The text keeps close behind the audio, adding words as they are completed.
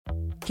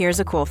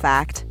Here's a cool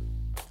fact.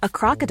 A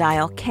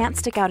crocodile can't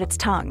stick out its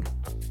tongue.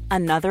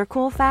 Another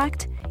cool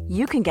fact,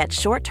 you can get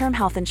short-term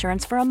health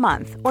insurance for a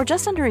month or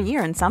just under a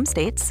year in some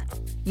states.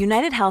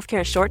 United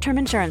Healthcare short-term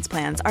insurance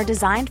plans are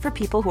designed for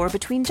people who are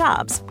between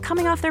jobs,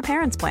 coming off their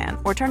parents' plan,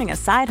 or turning a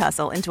side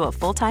hustle into a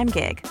full-time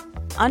gig.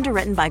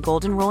 Underwritten by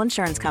Golden Rule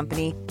Insurance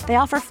Company, they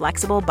offer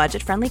flexible,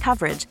 budget-friendly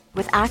coverage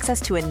with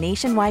access to a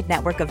nationwide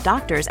network of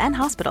doctors and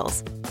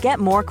hospitals. Get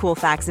more cool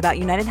facts about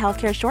United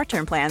Healthcare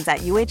short-term plans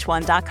at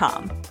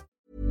uh1.com.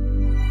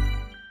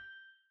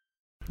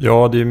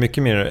 Ja, det är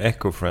mycket mer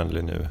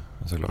eco-friendly nu,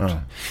 såklart. Ja.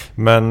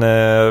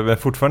 Men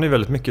fortfarande är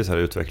väldigt mycket så här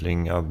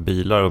utveckling av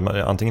bilar.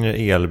 Antingen är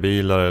det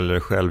elbilar eller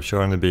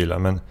självkörande bilar.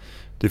 Men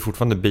det är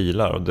fortfarande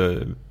bilar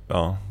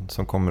och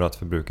som kommer att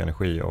förbruka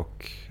energi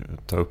och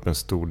ta upp en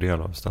stor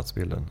del av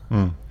stadsbilden.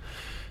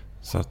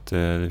 Så att det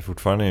är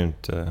fortfarande ju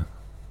inte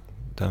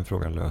den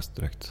frågan löst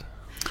direkt.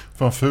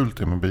 Fan fult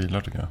det med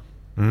bilar tycker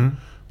jag.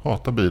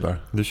 Hatar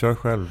bilar. Du kör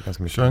själv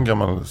ganska mycket. Kör en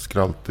gammal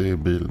skraltig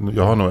bil.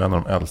 Jag har nog en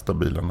av de äldsta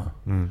bilarna.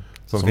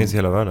 Som finns i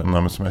hela världen?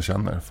 Nej, men som jag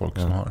känner folk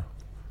som har.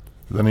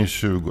 Den är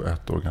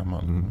 21 år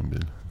gammal, min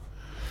bil.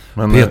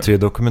 Men,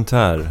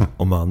 P3-dokumentär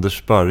om Anders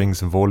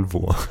Sparrings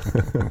Volvo.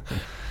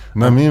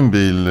 När min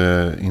bil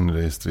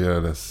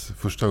inregistrerades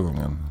första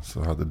gången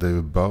så hade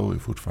David Bowie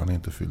fortfarande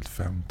inte fyllt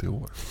 50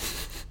 år.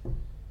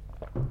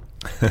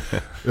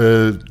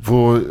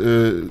 På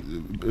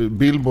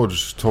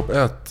Billboards topp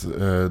 1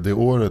 det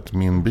året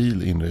min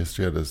bil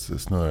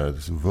inregistrerades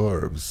snurrades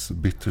Verves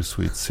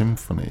Bittersweet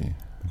Symphony.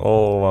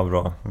 Vad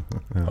bra.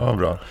 Ja,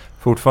 bra.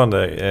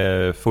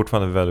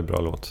 Fortfarande väldigt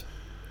bra låt.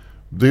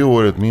 Det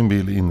året min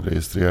bil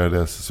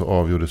inregistrerades så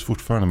avgjordes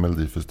fortfarande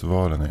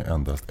Melodifestivalen i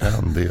endast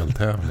en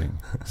deltävling.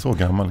 Så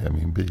gammal är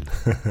min bil.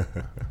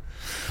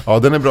 Ja,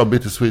 den är bra,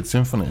 Bittersweet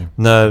Symphony.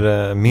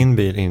 När min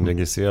bil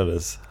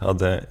inregistrerades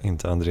hade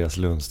inte Andreas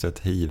Lundstedt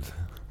HIV.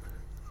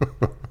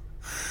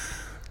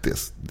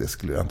 Det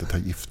skulle jag inte ta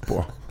gift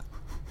på.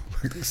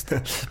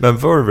 Men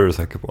Verve är du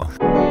säker på?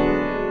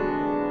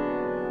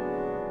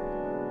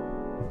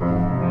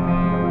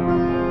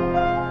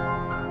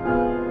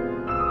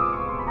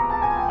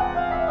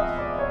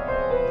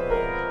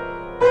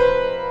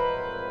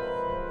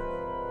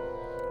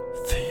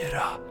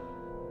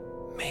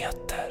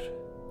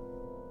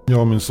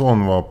 Jag och min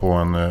son var på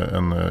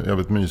en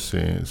jävligt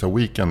mysig så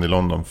weekend i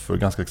London för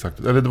ganska exakt,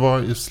 eller det var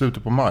i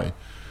slutet på maj.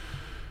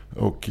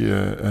 Och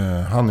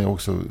han är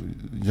också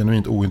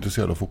genuint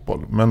ointresserad av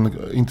fotboll, men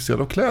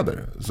intresserad av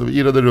kläder. Så vi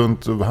irrade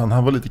runt,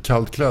 han var lite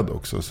kallt klädd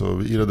också, så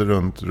vi irrade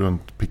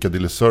runt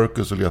Piccadilly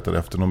Circus och letade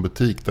efter någon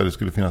butik där det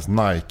skulle finnas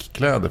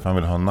Nike-kläder, för han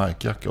ville ha en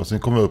Nike-jacka. Och sen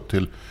kom vi upp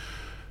till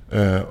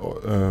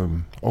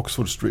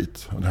Oxford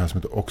Street, och det här som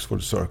heter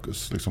Oxford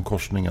Circus, liksom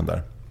korsningen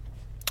där.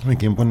 Vi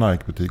gick in på en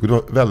Nike-butik och det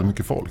var väldigt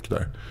mycket folk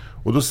där.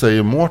 Och då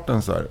säger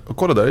Mårten så här, och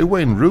kolla där är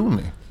Wayne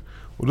Rooney.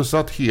 Och då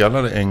satt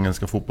hela det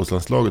engelska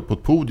fotbollslandslaget på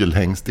ett podium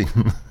längst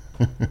in.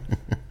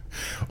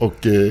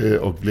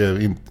 och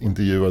blev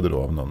intervjuade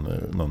då av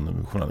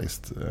någon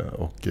journalist.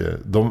 Och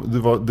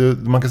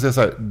man kan säga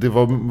så här, det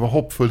var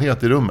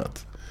hoppfullhet i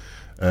rummet.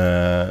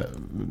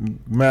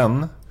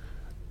 Men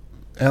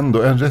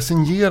ändå en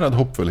resignerad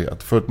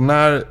hoppfullhet. För att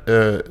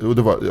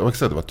och jag kan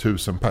säga att det var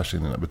 1000 pers i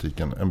den här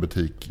butiken. En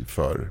butik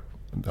för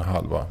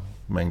halva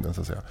mängden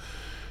så att säga.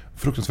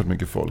 Fruktansvärt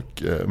mycket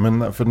folk.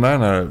 Men för när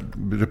den här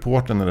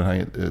reportern, eller den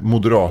här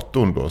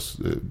moderatorn då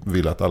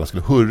ville att alla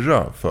skulle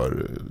hurra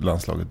för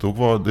landslaget, då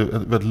var det ett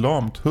väldigt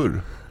lamt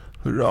hurra,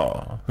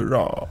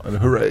 eller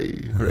hurray.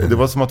 Det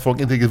var som att folk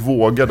inte riktigt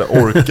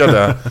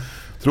orkade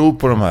tro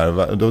på de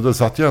här. Då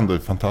satt ju ändå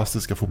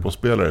fantastiska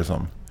fotbollsspelare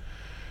som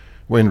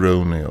Wayne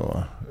Rooney och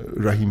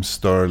Raheem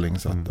Sterling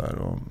satt där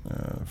och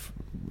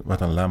vad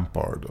heter han,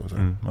 Lampard och så.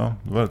 Ja,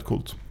 det var rätt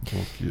coolt.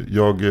 Och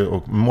jag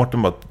och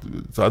Mårten bara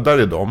så här, där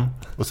är de,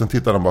 och sen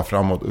tittar han bara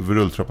framåt över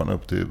rulltrappan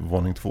upp till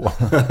våning 2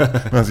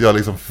 medan jag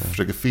liksom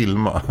försöker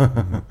filma.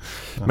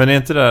 Men är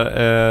inte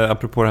där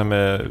apropå det här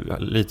med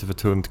lite för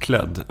tunt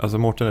klädd, alltså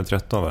Mårten är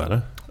 13 va,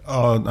 eller?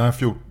 Ja, nej,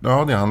 14.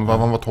 Ja, det är han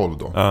var 12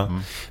 då. Ja.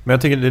 Men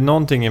jag tycker det är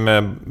någonting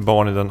med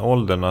barn i den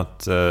åldern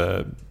att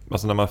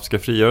alltså när man ska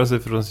frigöra sig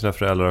från sina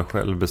föräldrar och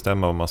själv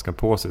bestämma vad man ska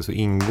på sig, så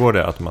ingår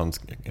det att man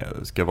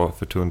ska vara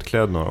för tunt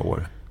klädd några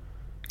år.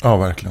 Ja,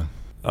 verkligen.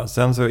 Ja,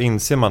 sen så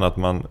inser man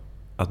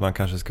att man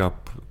kanske ska ha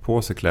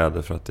på sig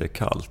kläder för att det är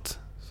kallt.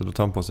 Så då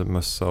tar man på sig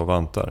mössa och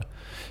vantar.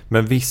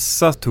 Men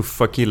vissa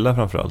tuffa killar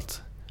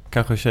framförallt,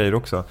 kanske tjejer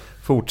också,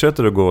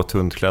 fortsätter att gå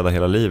tunt klädda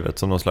hela livet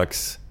som någon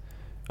slags,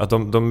 att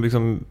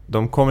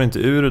de kommer inte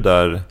ur det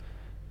där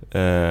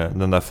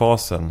den där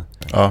fasen.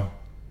 Ja,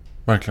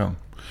 verkligen.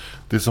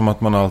 Det är som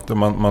att man alltid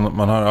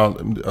man har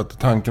att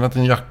tanken att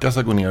en jacka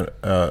ska gå ner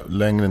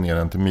längre ner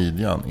än till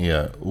midjan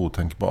är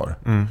otänkbar.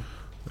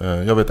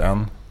 Jag vet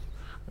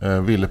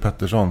Ville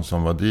Pettersson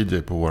som var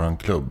DJ på våran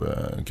klubb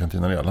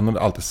Cantina Real, han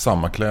hade alltid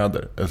samma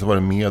kläder. Eller så var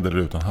det med eller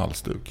utan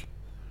halsduk.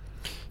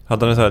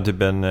 Hade han så här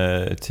typ en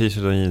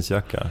t-shirt och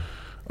jeansjacka?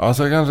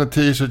 Alltså kanske en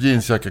t-shirt,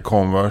 jeansjacka,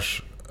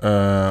 Converse.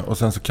 Och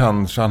sen så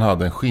kanske han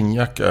hade en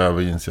skinnjacka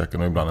över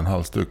jeansjackan och ibland en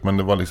halsduk. Men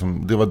det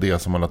var det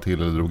som man la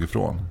till eller drog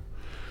ifrån.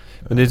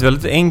 Men det är ett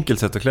väldigt enkelt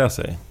sätt att klä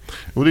sig.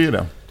 Och det är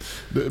det.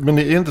 Men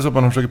det är inte så att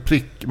man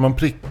försöker man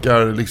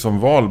prickar liksom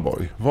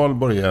Valborg.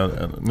 Valborg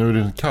nu är det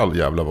en kall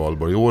jävla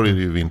Valborg. I år är det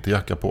ju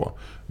vinterjacka på.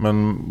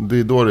 Men det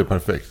är då det är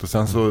perfekt. Och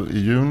sen så i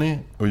juni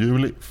och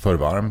juli för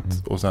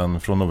varmt. Och sen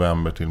från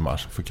november till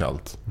mars för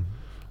kallt.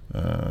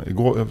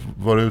 Igår,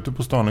 var du ute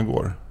på stan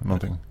igår?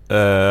 Någonting?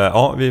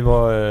 Ja,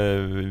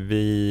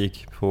 vi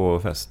gick på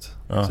fest.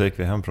 Ja. Så gick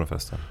vi hem från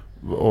festen.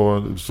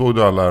 Och såg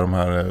du alla de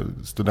här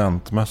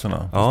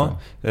studentmässorna? Ja,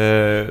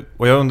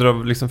 och jag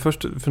undrar liksom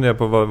först fundera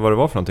på vad det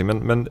var för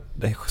någonting. Men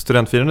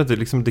studentfirandet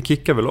det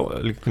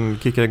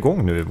kickar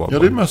igång nu i Valborg. Ja,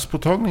 det är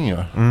mösspåtagning. Ja.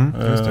 I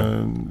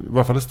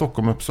varje fall i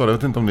Stockholm och Uppsala. Jag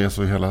vet inte om det är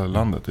så i hela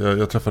landet.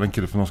 Jag träffade en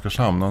kille från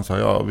Oskarshamn. Han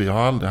sa, vi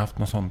har aldrig haft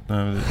något sånt.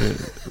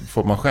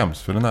 Får man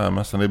skäms för den här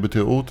mässan. Det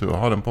betyder otur att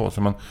ha den på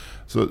sig.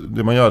 Så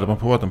det man gör är att man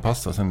provar att den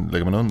passar. Sen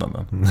lägger man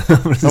undan den.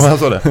 Ja,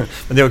 så det.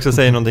 Men det också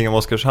säger någonting om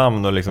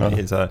Oskarshamn och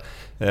liksom så här,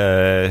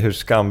 hur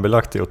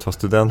skambelagt det är att ta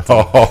studenten.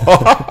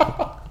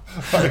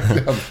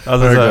 Verkligen.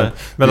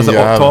 Men alltså,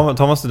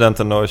 tar man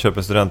studenten och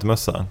köper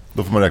studentmössa,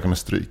 då får man räkna med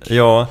stryk.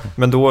 Ja,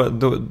 men då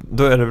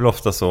är det väl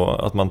ofta så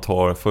att man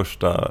tar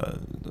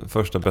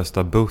första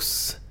bästa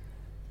buss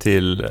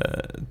till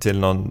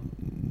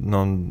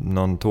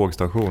någon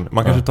tågstation.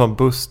 Man kanske tar en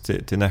buss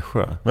till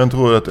Nässjö. Vem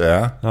tror du att det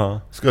är?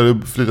 Ja. Ska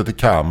du flytta till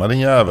Kama, din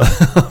jävel?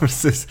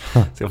 Precis.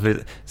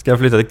 Ska jag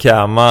flytta till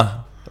Kama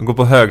och gå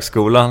på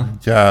högskolan?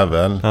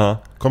 Jävel. Ja.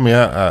 Kom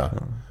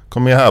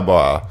med här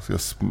bara.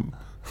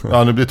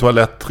 Nu blir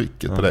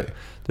toalettrycket på dig.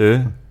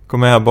 Du, kom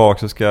med här bak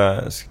så ska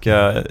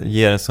jag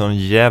ge en sån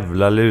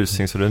jävla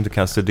lusing så du inte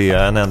kan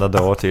studera en enda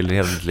dag till i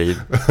hela ditt liv.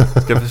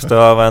 Ska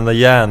förstöra varenda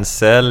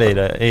hjärncell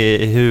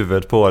i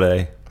huvudet på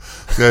dig.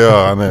 Ska jag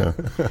göra nu.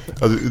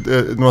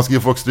 Man ska ge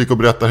folk stryk och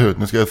berätta hut.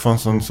 Nu ska jag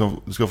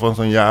få en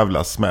sån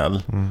jävla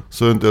smäll.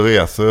 Så du inte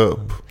reser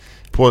upp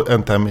på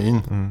en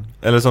termin.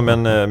 Eller som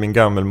min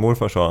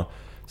gammelmorfar sa.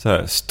 Så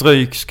här,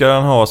 stryk ska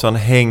han ha så han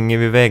hänger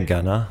vid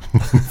väggarna.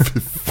 Fy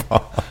fan.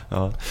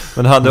 Ja.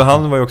 Men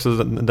han var ju också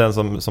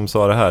den som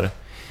sa det här.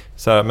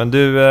 Så här, men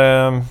du,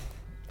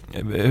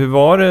 hur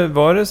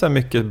var det så här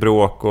mycket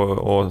bråk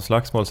och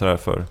slagsmål så här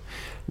för?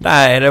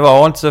 Nej, det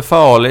var inte så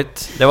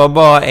farligt. Det var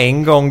bara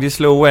en gång de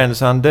slog en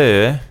så han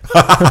dö.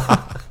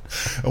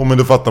 Men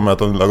då fattar man att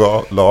de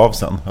la av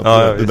sen.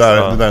 Det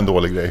där är en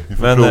dålig grej.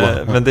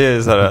 Men det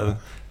är så här,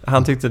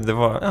 han tyckte det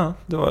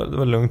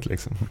var lugnt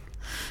liksom.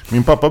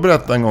 Min pappa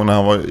berättade en gång när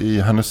han var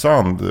i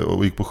Härnösand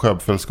och gick på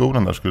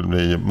Sjöbefälsskolan där skulle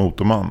bli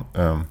motorman.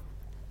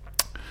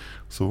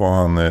 Så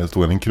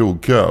stod han i en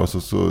krogkö och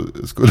så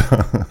skulle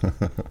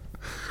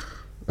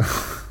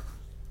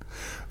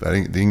det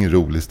är ingen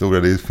rolig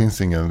historia, det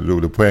finns ingen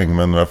rolig poäng,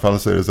 men i alla fall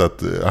så är det så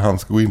att han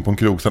ska gå in på en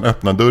krog, så han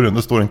öppnar dörren,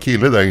 då står en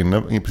kille där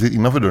inne, precis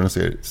innanför dörren och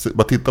säger,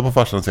 bara tittar på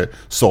farsan och säger,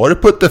 sa du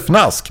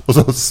puttefnask? Och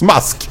så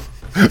smask!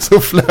 Så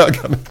flög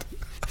han ut.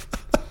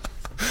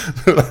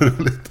 Det var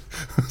roligt.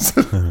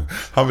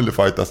 Han ville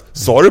fightas.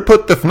 Sa du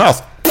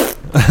puttefnask?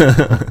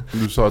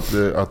 Du sa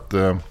att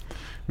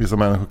vissa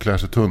människor klär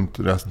sig tunt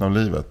resten av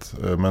livet.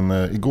 Men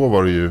igår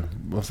var det ju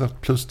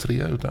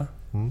 +3 ute.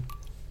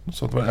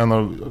 Så det var en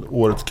av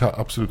årets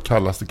absolut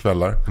kallaste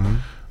kvällar.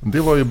 Det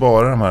var ju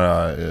bara de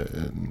här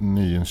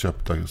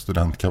nyinköpta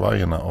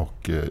studentkavajerna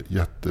och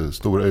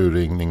jättestora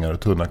urringningar och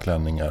tunna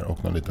klänningar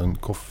och någon liten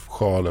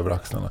sjal över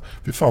axlarna.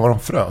 Fy fan vad de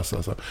frös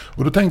alltså.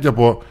 Och då tänkte jag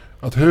på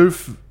att hur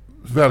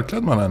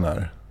välklädd man än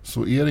är,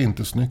 så är det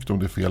inte snyggt om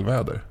det är fel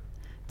väder.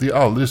 Det är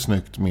aldrig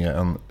snyggt med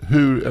en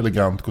hur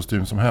elegant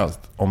kostym som helst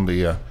om det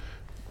är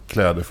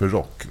kläder för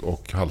rock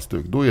och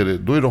halsduk. Då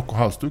är rock och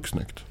halsduk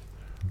snyggt.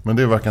 Men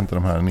det verkar inte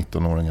de här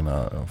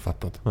 19-åringarna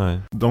fattat. Nej.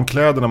 De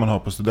kläderna man har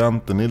på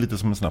studenten är lite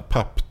som en sån här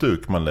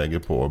pappduk man lägger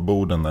på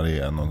borden när det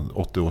är någon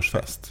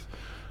 80-årsfest.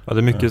 Ja, det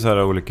är mycket så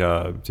här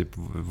olika typ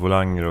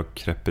volanger och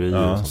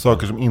creperier. Ja, och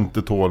saker som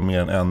inte tål mer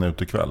än en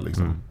utekväll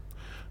liksom.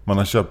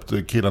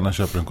 Killarna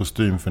köper en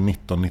kostym för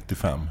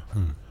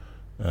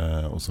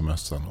 19,95 och så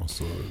mössan och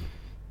så.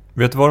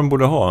 Vet du vad de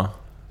borde ha?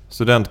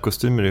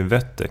 Studentkostymer i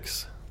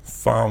Wettex.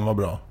 Fan vad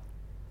bra.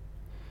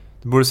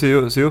 Du borde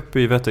se upp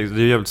i Wettex.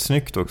 Det är jävligt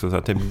snyggt också så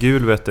här, typ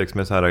gul Wettex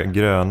med så här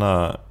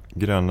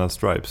gröna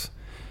stripes.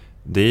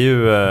 Det är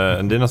ju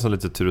det är nästan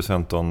lite Ture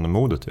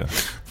Sventon-modet ju.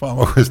 Fan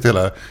vad schysst,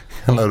 hela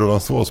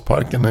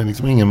Rålambshovsparken är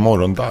liksom ingen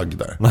morgondagg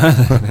där.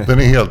 Den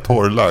är helt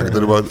torrlagd.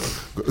 Det bara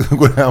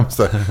går hem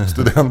så här,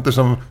 studenter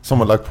som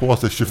har lagt på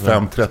sig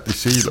 25-30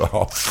 kilo.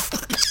 Ja.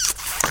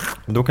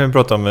 Då kan vi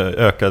prata om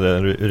ökade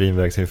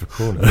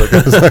urinvägsinfektioner.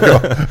 Ökade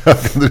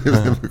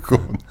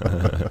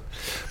urinvägsinfektioner.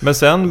 Men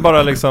sen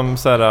bara liksom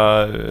så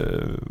här,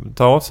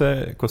 ta av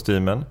sig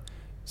kostymen,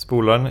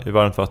 spolar den i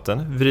varmt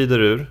vatten, vrider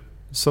ur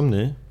som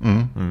ny.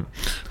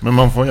 Men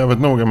man får jävligt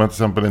noga med att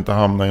till exempel inte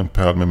hamna i en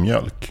pöl med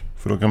mjölk,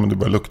 för då kan man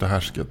börja lukta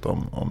härsket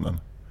om den.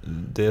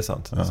 Det är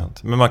sant, det är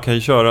sant. Men man kan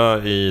ju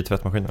köra i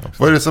tvättmaskinen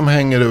också. Vad är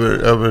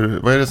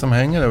det som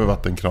hänger över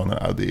vattenkranen?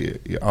 Ja, det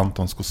är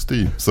Antons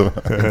kostym. Så.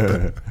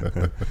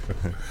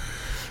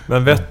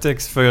 Men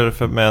Wettex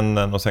för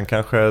männen och sen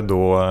kanske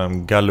då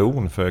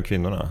galon för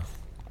kvinnorna.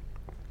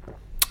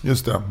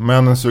 Just det,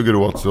 männen suger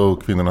åt så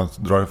och kvinnorna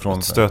drar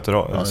ifrån sig.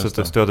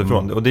 Stöter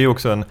ifrån. Och det är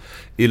också en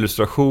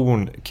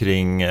illustration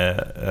kring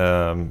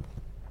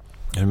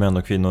hur män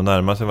och kvinnor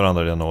närmar sig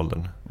varandra i den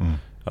åldern.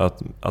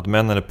 Att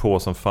männen är på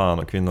som fan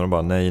och kvinnor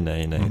bara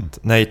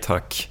nej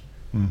tack.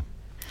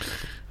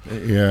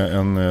 Det är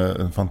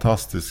en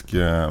fantastisk...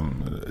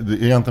 Det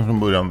egentligen från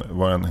början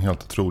var en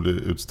helt otrolig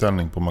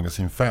utställning på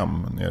Magasin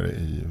 5 nere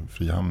i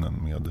Frihamnen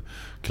med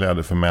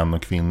kläder för män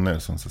och kvinnor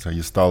som så att säga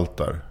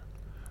gestaltar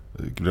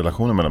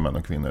relationen mellan män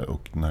och kvinnor.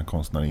 Och den här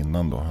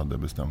konstnärinnan då hade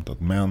bestämt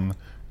att män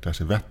klär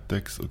sig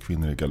Wettex och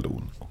kvinnor i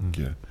galon.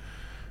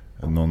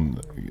 Och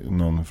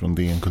någon från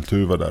DN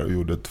Kultur var där och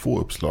gjorde 2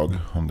 uppslag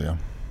om det.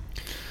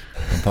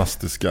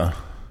 Fantastiska.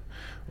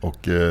 Och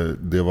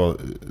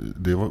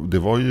det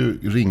var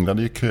ju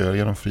ringlade ju köer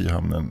genom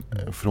Frihamnen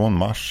från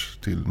mars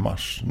till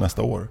mars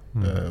nästa år.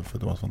 För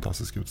det var en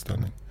fantastisk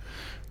utställning.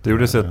 Det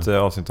gjordes ett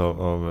avsnitt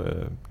av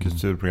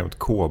kulturprogrammet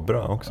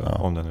Kobra också. Ja,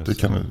 om den det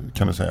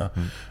kan du säga.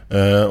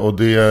 Och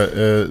det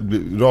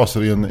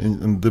rasade i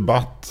en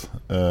debatt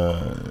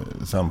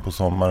sen på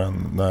sommaren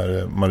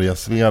när Maria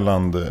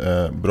Sveland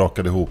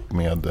brakade ihop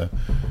med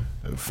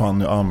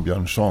Fanny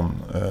Ambjörnsson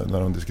när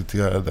de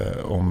diskuterade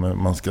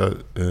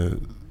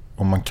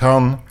om man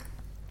kan,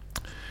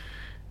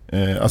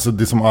 alltså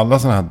det som alla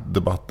sådana här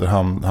debatter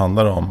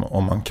handlar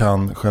om man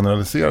kan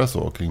generalisera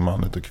så kring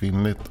manligt och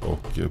kvinnligt,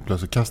 och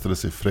plötsligt kastade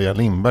sig Freja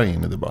Lindberg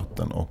in i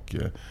debatten och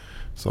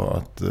sa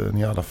att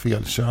ni är alla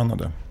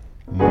felkönade.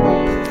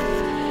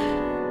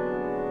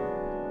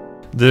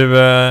 Du,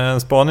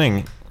 en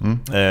spaning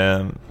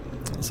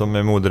som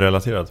är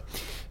moderelaterad.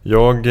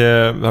 Jag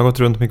har gått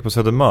runt mycket på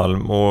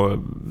Södermalm och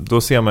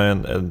då ser man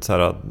en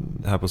så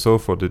här på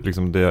Sofort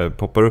liksom det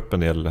poppar upp en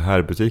del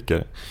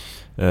här-butiker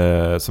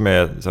som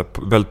är så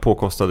här väldigt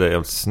påkostade,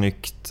 väldigt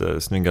snyggt,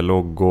 snygga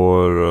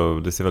loggor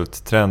och det ser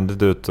väldigt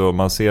trendigt ut och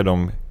man ser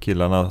de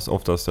killarna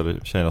oftast eller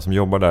tjejerna som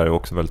jobbar där är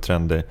också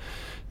väldigt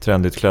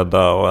trendigt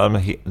klädda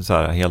och så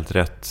här, helt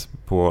rätt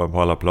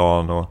på alla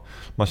plan och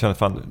man känner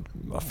fan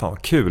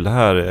vad kul, det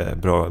här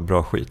är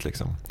bra skit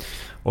liksom.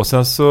 Och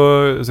sen så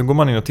går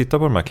man in och tittar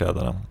på de här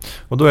kläderna.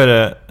 Och då är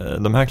det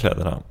de här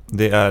kläderna.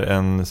 Det är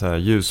en så här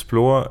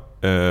ljusblå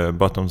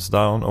buttons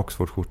down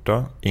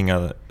Oxford-skjorta.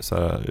 Inga så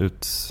här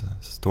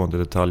utstående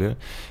detaljer.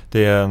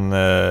 Det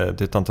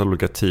är ett antal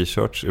olika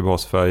t-shirts i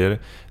basfärger.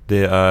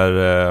 Det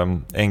är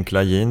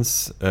enkla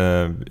jeans.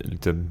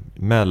 Lite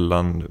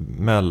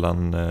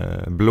mellan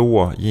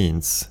blå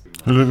jeans.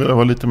 Hur vill det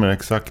vara lite mer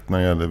exakt när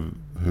det gäller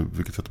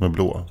vilket sätt de är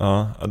blå?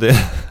 Ja, det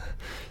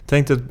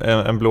tänk dig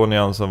en blå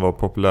nyans som var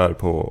populär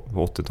på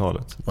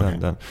 80-talet. Okay.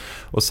 Den.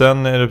 Och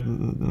sen är det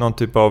någon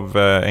typ av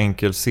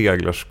enkel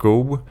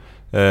seglarsko.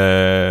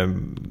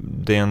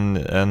 Det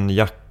är en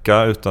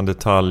jacka utan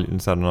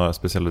några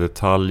speciella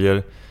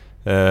detaljer.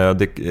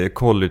 Det är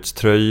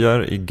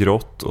college-tröjor i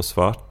grått och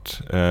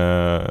svart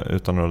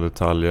utan några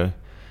detaljer.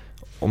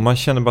 Och man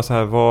känner bara så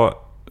här,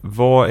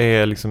 vad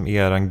är liksom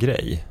eran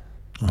grej?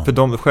 Ja. För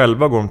de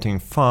själva går omkring,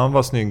 fan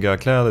vad snygga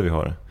kläder vi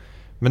har.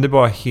 Men det är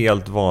bara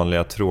helt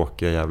vanliga,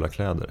 tråkiga jävla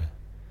kläder.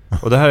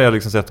 Och det här har jag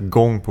liksom sett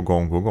gång på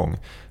gång.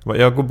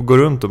 Jag går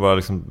runt och bara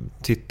liksom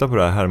tittar på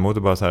det här mot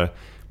och bara så här,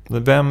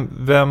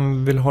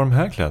 vem vill ha de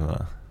här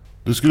kläderna?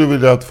 Du skulle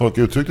vilja att folk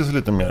uttryckte sig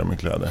lite mer med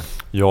kläder?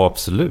 Ja,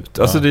 absolut.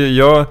 Alltså,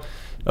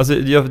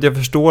 jag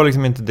förstår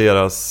liksom inte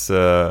deras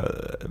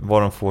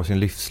var de får sin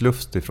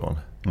livslust ifrån.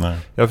 Nej.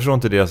 Jag förstår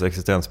inte deras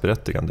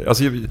existensberättigande.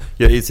 Alltså,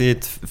 i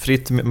ett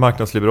fritt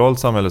marknadsliberalt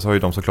samhälle så har ju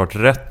de såklart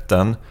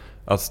rätten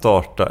att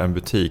starta en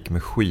butik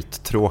med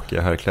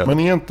skittråkiga herrkläder. Men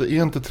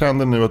är inte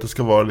trenden nu att det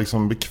ska vara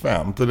liksom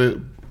bekvämt? Eller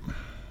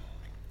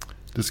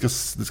det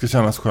ska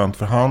kännas skönt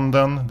för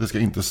handen, det ska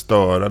inte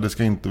störa, det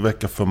ska inte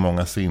väcka för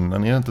många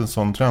sinnen. Är det inte en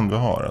sån trend vi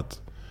har?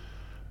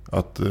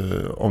 Att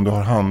om du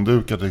har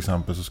handdukar till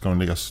exempel så ska de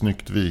ligga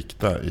snyggt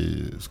vikta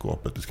i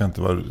skåpet. Det ska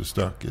inte vara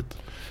stökigt.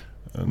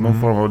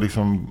 Någon form av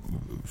liksom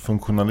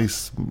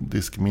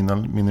funktionalistisk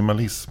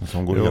minimalism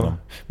som går igenom.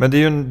 Men det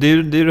är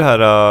ju det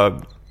här...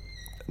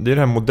 Det är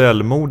det här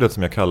modellmodet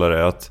som jag kallar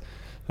det.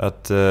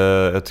 Att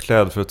ett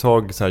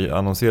klädföretag så här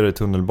annonserar i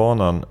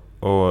tunnelbanan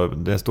och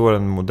det står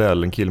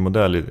en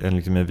killmodell i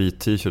en vit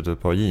t-shirt och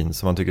ett par jeans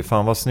som man tycker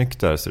fan vad snyggt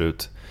det här ser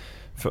ut.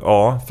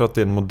 För att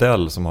det är en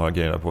modell som har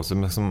grejerna på sig.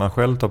 Men som man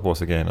själv tar på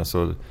sig grejerna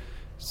så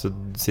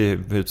ser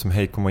det ut som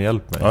hej kom och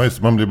hjälp mig. Ja,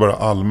 just, man blir bara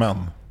allmän.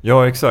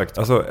 Ja, exakt.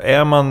 Alltså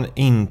är man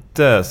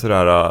inte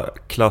sådär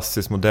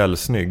klassisk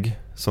modellsnygg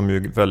som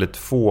ju väldigt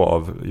få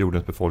av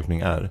jordens befolkning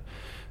är,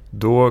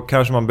 då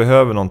kanske man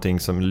behöver någonting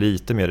som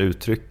lite mer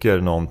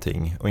uttrycker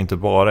någonting och inte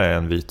bara är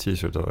en vit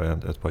t-shirt och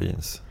ett par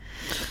jeans.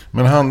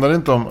 Men handlar det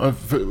inte om...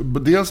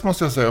 Dels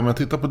måste jag säga, om jag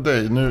tittar på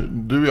dig nu,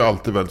 du är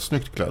alltid väldigt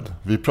snyggt klädd.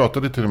 Vi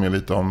pratade till och med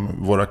lite om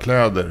våra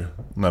kläder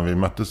när vi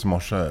möttes i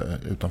morse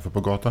utanför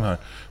på gatan här.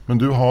 Men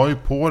du har ju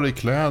på dig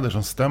kläder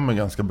som stämmer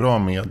ganska bra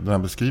med den här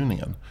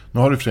beskrivningen. Nu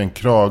har du för en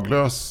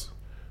kraglös,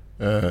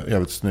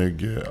 jävligt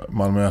snygg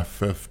Malmö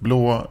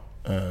FF-blå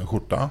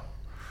skjorta.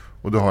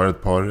 Och du har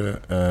ett par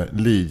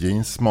Lee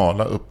jeans,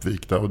 smala,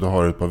 uppvikta, och du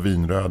har ett par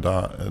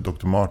vinröda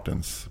Dr.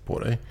 Martens på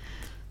dig.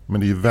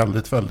 Men det är ju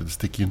väldigt, väldigt, det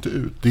sticker inte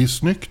ut. Det är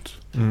snyggt.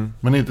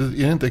 Men är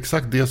det inte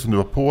exakt det som du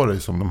har på dig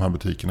som de här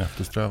butikerna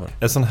eftersträvar?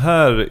 En sån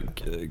här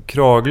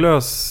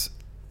kraglös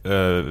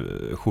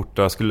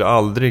skjorta skulle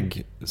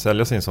aldrig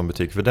säljas i en sån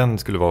butik, för den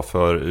skulle vara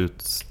för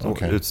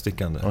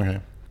utstickande. Okay.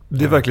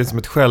 Det är verkligen som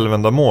ett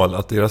självändamål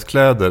att deras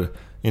kläder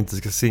inte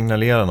ska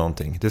signalera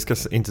någonting. Det ska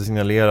inte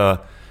signalera,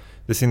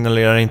 det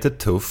signalerar inte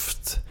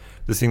tufft.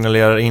 Det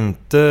signalerar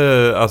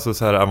inte alltså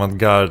så här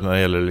avantgarde när det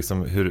gäller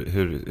liksom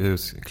hur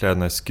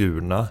kläderna är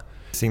skurna.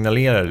 Det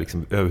signalerar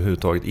liksom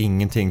överhuvudtaget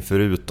ingenting,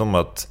 förutom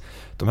att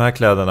med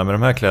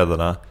de här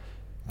kläderna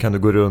kan du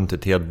gå runt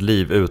ett helt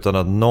liv utan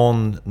att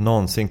någon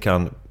någonsin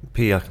kan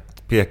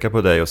peka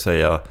på dig och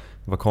säga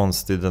vad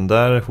konstig den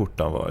där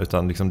skjortan var.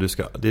 Utan liksom du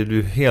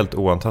är helt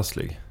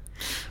oantastlig.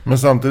 Men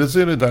samtidigt så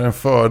är det där en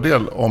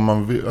fördel om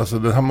man vill, alltså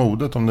det här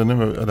modet, om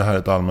det här är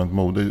ett allmänt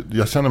mode.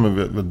 Jag känner mig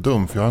väldigt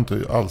dum, för jag har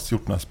inte alls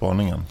gjort den här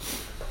spaningen.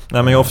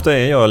 Nej, men ofta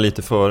är jag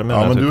lite före med den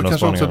här men typen av du kanske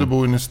spaningar. också, du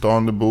bor inne i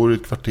stan, du bor i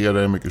ett kvarter där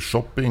det är mycket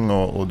shopping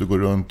och du går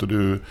runt och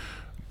du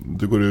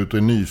går ut och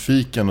är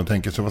nyfiken och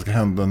tänker så, vad ska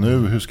hända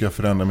nu? Hur ska jag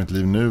förändra mitt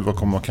liv nu?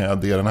 Vad kan jag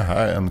addera den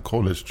här? En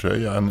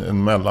collegetröja,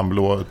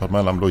 ett par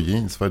mellanblå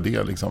jeans, vad är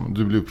det liksom?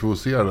 Du blir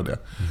provocerad av det.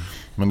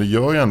 Men det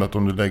gör ju ändå att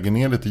om du lägger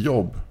ner lite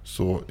jobb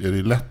så är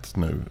det lätt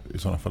nu i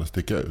sådana fall att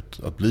sticka ut.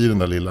 Att bli den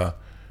där lilla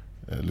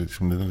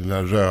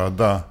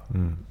röda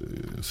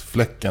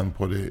fläcken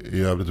på det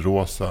i övrigt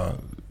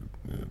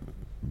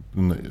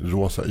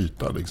rosa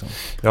yta liksom.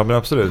 Ja, men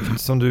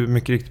absolut. Som du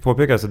mycket riktigt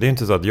påpekar, så det är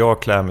inte så att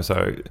jag klär mig så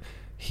här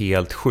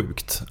helt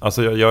sjukt.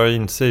 Alltså jag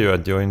inser ju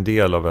att jag är en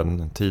del av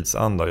en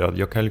tidsanda.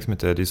 Jag kan liksom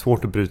inte, det är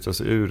svårt att bryta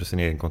sig ur sin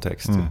egen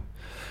kontext.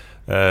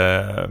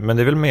 Men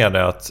det är väl mer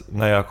det att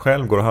när jag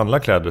själv går och handlar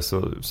kläder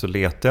så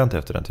letar jag inte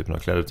efter den typen av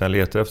kläder, utan jag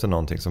letar efter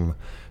någonting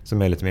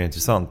som är lite mer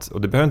intressant.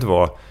 Och det behöver inte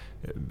vara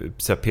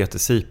så här Peter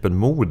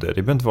Sipen-mode. Det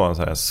behöver inte vara en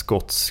sån här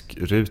skotsk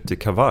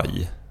rutig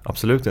kavaj.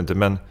 Absolut inte.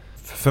 Men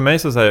för mig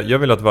så säger jag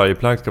vill att varje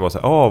plagg ska vara så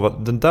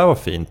här, den där var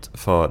fint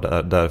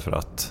därför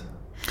att.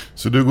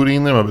 Så du går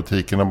in i de här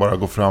butikerna och bara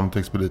går fram till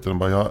expediten och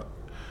bara,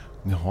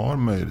 ni har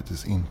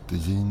möjligtvis inte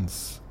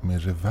jeans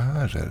med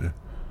revärer.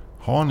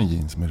 Har ni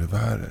jeans med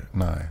revärer?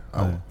 Nej.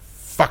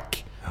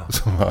 Fuck!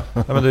 Ja,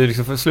 men det är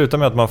liksom för att sluta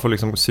med att man får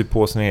liksom sy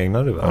på sina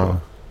egna revärer.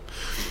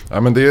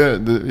 Ja, men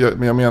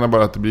jag menar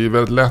bara att det blir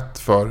väldigt lätt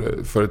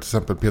för till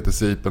exempel Peter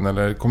Sipen,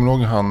 eller kommer du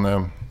ihåg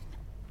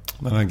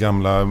den här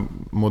gamla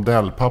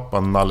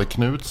modellpappan Nalle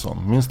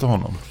Knutsson? Minns du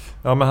honom?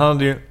 Ja, men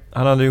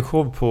han hade ju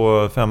show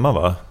på 5,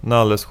 va?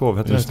 Nalles show,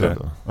 heter det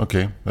inte?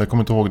 Okej, jag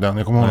kommer inte ihåg den.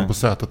 Jag kommer ihåg honom på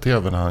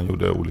ZTV när han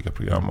gjorde olika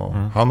program. Och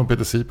han och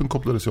Peter Sipen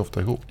kopplades ju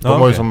ofta ihop. De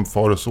var ju som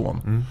far och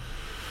son.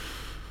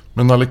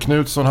 Men Nalle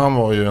Knutsson, han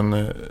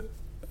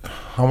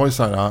var ju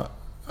så här,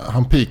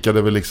 han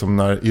pikade väl liksom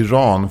när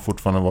Iran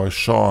fortfarande var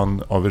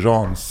shahen av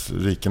Irans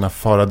rike, när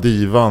Farah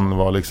Divan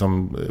var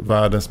liksom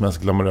världens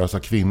mest glamorösa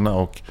kvinna,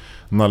 och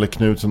Nalle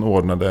Knutsson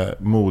ordnade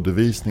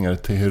modevisningar i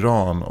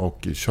Teheran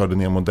och körde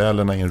ner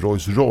modellerna i en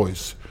Rolls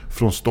Royce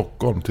från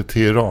Stockholm till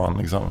Teheran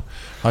liksom.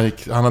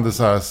 Han hade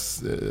så här,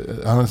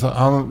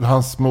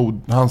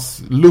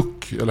 hans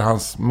look, eller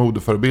hans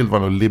modeförebild var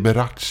nog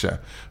Liberace,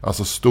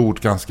 alltså stort,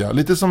 ganska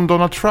lite som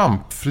Donald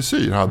Trump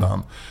frisyr hade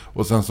han,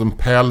 och sen som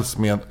päls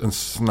med en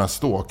sån här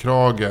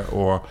ståkrage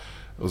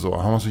och så.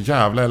 Han var så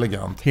jävla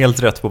elegant.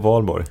 Helt rätt på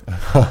Valborg.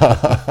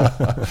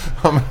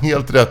 Ja, men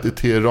helt rätt i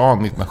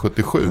Teheran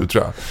 1977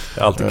 tror jag.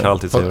 Det är alltid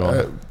kallt i Teheran.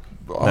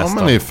 Ja,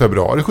 men i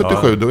februari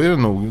 77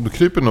 då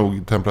kryper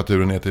nog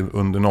temperaturen ner till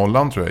under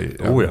nollan tror jag i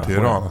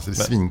Teheran. Alltså det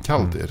är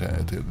svinkallt.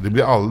 Det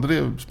blir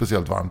aldrig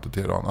speciellt varmt i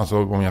Teheran. Alltså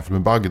om man jämför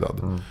med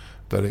Bagdad.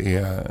 Där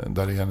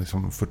det är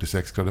liksom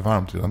 46 grader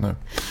varmt redan nu.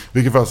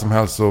 Vilket fall som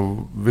helst,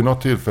 så vid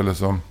något tillfälle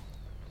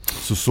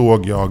så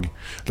såg jag,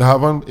 det här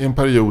var en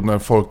period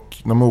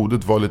när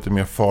modet var lite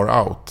mer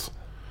far out.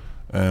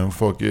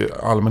 Folk i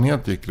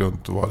allmänhet gick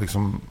runt och var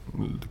liksom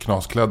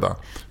knasklädda.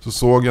 Så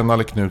såg jag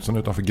Nalle Knutsson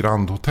utanför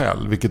Grand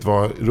Hotel, vilket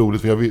var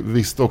roligt, för jag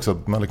visste också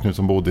att Nalle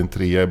Knutsson bodde i en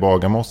 3 i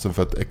Bagarmossen,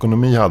 för att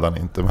ekonomi hade han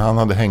inte, men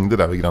han hängde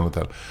där vid Grand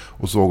Hotel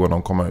och såg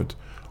honom komma ut.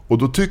 Och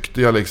då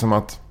tyckte jag liksom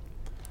att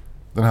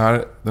den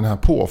här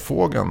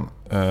påfågeln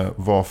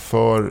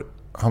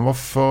han var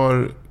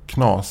för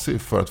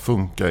knasig för att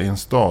funka i en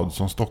stad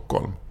som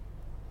Stockholm.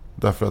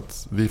 Därför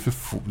att vi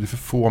är för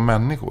få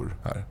människor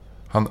här.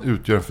 Han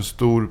utgör en för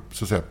stor,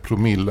 så att säga,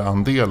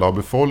 promilleandel av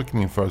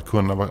befolkningen för att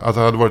kunna vara. Alltså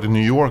hade det varit i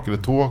New York eller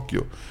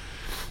Tokyo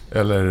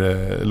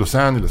eller Los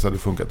Angeles hade det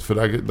funkat. För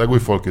där går ju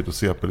folk ut och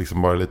ser på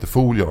liksom bara lite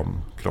folie om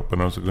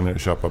kroppen, och så går ner och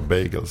köpa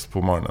bagels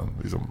på morgonen.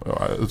 Liksom,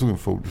 jag tog en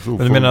folie. Men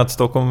du menar att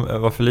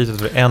Stockholm var för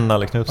litet för en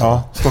Nalle Knutsson?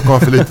 Ja, Stockholm var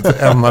för litet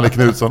för en Nalle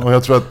Knutsson. Och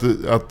jag tror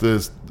att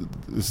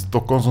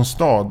Stockholm som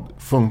stad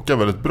funkar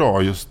väldigt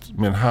bra just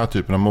med den här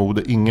typen av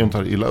mode. Ingen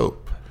tar illa upp.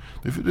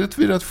 Det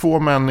är rätt få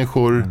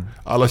människor.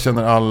 Alla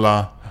känner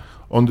alla.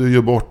 Om du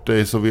gör bort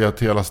dig så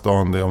vet hela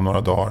stan det om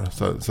några dagar.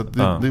 Så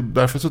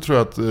därför så tror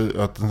jag att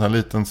en sån här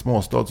liten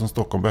småstad som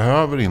Stockholm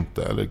behöver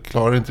inte, eller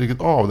klarar inte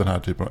riktigt av den här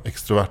typen av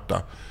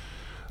extroverta.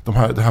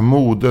 Det här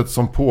modet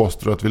som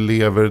påstår att vi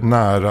lever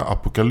nära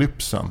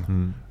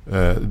apokalypsen.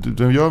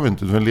 Det gör vi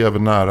inte. Vi lever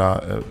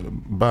nära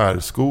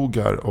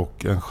bärskogar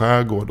och en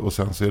skärgård och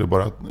sen så är det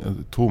bara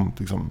tomt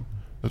liksom.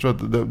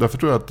 Därför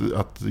tror jag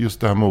att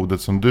just det här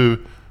modet som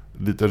du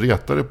lite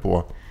retar dig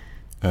på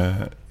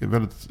är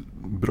väldigt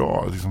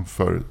bra liksom,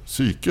 för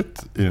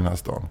psyket i den här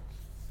stan.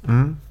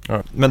 Mm.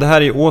 Ja. Men det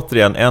här är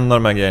återigen en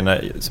av de här grejerna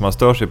som man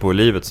stör sig på i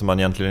livet som man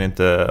egentligen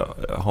inte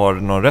har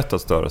någon rätt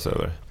att störa sig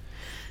över.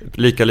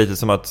 Lika lite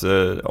som att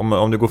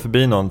om du går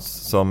förbi någon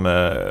som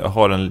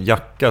har en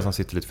jacka som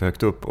sitter lite för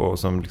högt upp och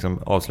som liksom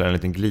avslöjar en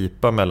liten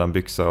glipa mellan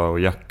byxa och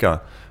jacka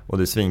och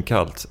det är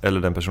svinkallt,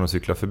 eller den personen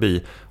cyklar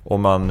förbi och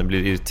man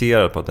blir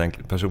irriterad på att den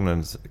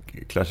personen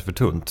klär sig för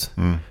tunt,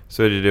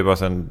 så är det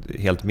bara en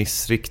helt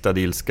missriktad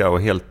ilska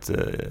och helt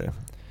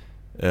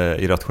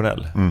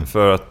irrationell.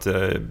 För att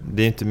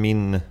det är inte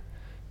min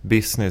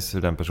business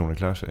hur den personen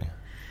klär sig.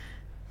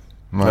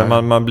 Nej.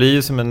 Men man blir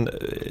ju som en...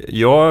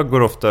 Jag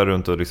går ofta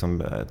runt och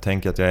liksom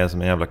tänker att jag är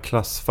som en jävla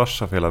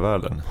klassfarsa för hela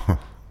världen.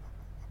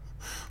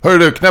 Hör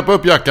du, knäppa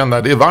upp jackan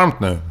där, det är varmt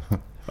nu.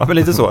 Ja, men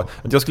lite så.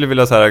 Att jag skulle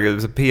vilja så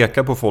här,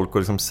 peka på folk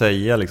och liksom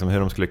säga liksom hur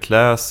de skulle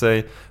klä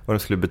sig, hur de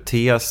skulle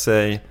bete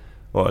sig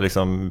och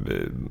liksom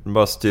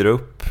bara styra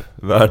upp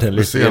världen.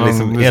 Du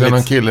ser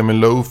någon kille med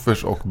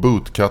loafers och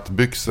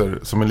bootcut-byxor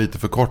som är lite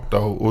för korta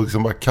och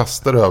liksom bara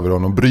kastar över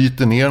honom,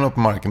 bryter ner honom på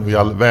marken och i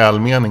all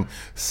välmening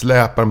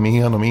släpar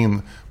med honom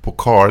in på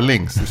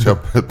Carlings och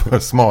köper ett par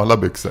smala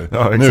byxor.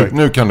 Ja,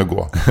 nu kan du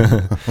gå.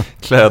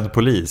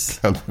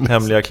 Klädpolis.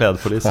 Hemliga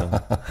klädpolisen.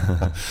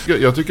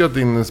 Jag tycker att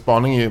din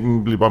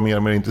spaning blir bara mer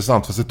och mer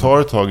intressant. För det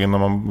tar ett tag innan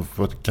man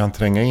kan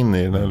tränga in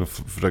i den eller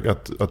försöka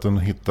att den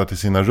hittar till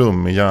sina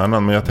rum i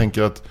hjärnan. Men jag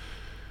tänker att,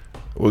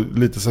 och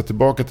lite så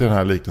tillbaka till den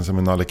här liknelsen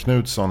med Nalle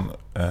Knutsson,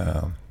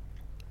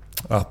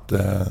 att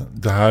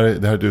det här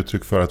är ett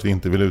uttryck för att vi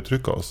inte vill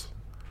uttrycka oss.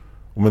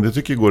 Men det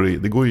tycker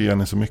jag går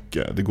igen i så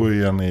mycket. Det går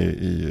igen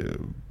i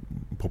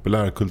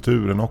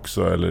populärkulturen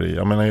också. Eller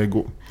jag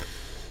menar,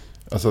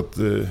 alltså att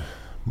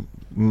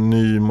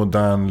ny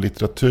modern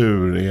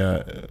litteratur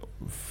är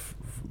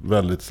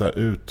väldigt så här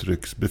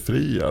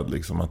uttrycksbefriad.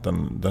 Liksom, att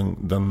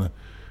den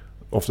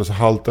ofta så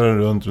haltar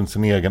den runt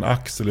sin egen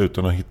axel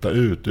utan att hitta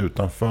ut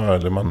utanför.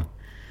 Eller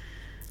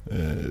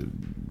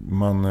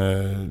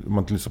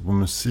man lyssnar på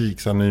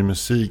musik, så här, ny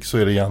musik, så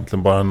är det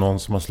egentligen bara någon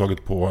som har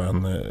slagit på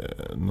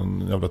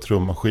någon jävla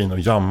trummaskin och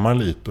jammar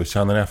lite och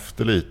känner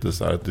efter lite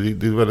så här.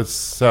 Det är väldigt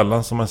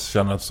sällan som man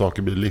känner att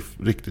saker blir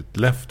riktigt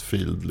left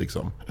field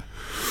liksom.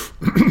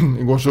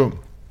 Igår så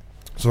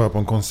var jag på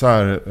en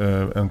konsert,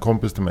 en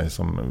kompis till mig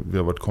som vi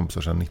har varit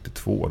kompisar sedan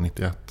 92,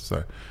 91 så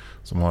här,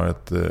 som har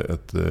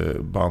ett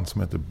band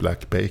som heter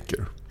Black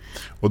Baker.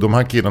 Och de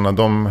här killarna,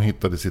 de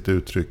hittade sitt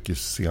uttryck i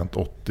sent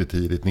 80,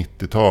 tidigt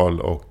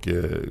 90-tal och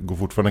går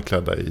fortfarande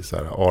klädda i så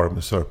här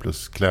Army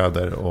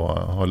Surplus-kläder och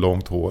har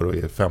långt hår och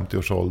är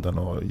 50-årsåldern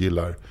och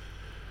gillar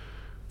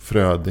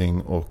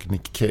Fröding och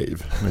Nick Cave.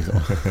 Liksom.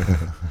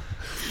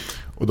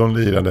 Och de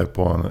lirade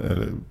på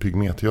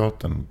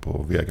Pygmäteatern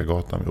på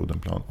Vegagatan vid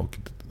Odenplan. Och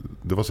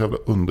det var så jävla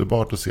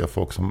underbart att se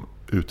folk som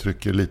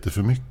uttrycker lite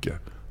för mycket.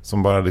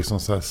 Som bara liksom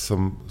så här,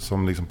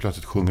 som liksom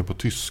plötsligt sjunger på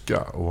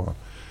tyska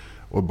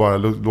och bara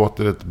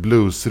låter ett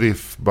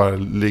bluesriff bara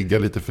ligga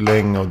lite för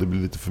länge och det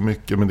blir lite för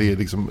mycket. Men det är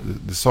liksom,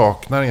 det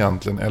saknar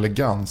egentligen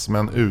elegans,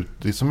 men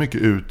det är så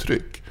mycket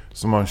uttryck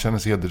som man känner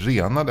sig helt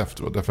renad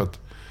efteråt. Därför att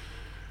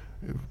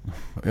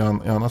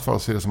i annat fall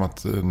så är det som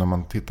att när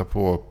man tittar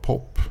på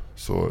pop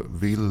så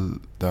vill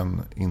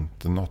den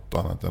inte något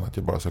annat än att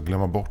jag bara ska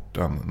glömma bort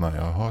den när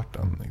jag har hört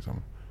den. Liksom.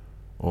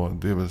 Och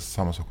det är väl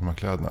samma sak med de här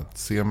kläderna. Att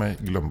se mig,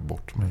 glöm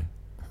bort mig.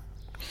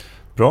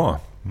 Bra.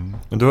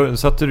 Då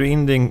satte du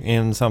in din i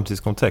en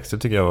samtidskontext. Det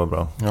tycker jag var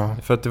bra. Ja.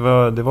 För att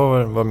det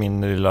var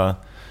min lilla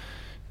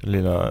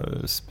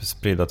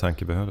spridda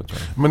tanke behövde, tror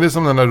jag. Men det är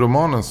som den där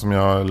romanen som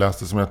jag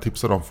läste, som jag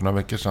tipsade om för några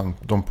veckor sedan,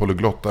 De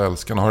polyglotta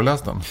älskarna. Har du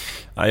läst den?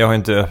 Nej, jag har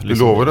inte. Liksom, du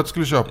lovade att du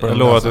skulle köpa den. Jag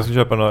lovade att jag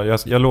skulle köpa den.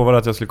 Jag lovade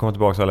att jag skulle komma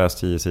tillbaka och ha läst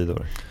 10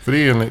 sidor. För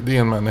det är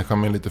en människa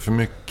med lite för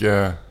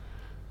mycket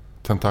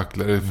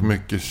tentakler, för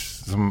mycket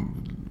som,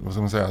 vad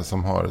ska man säga,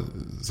 som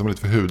är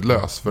lite för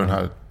hudlös för den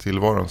här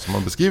tillvaron som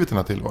har beskrivit den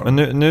här tillvaron.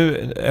 Men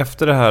nu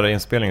efter det här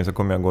inspelningen så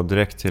kommer jag gå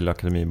direkt till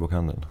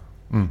Akademibokhandeln.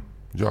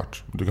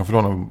 Gjort. Du kan få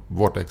låna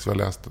vårt ex, vi har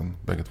läst den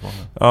bägge två.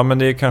 Ja, men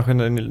det är kanske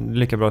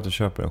lika bra att du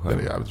köper den själv.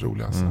 Det är jävligt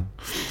roligt alltså.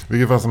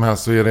 Vilket fall som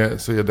helst så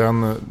är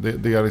den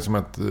det är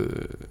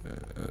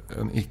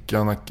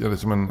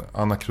liksom en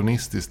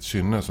anakronistiskt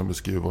kynne som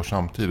beskriver vår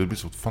samtid. Det blir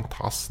så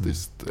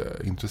fantastiskt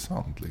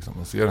intressant liksom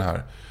att se det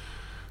här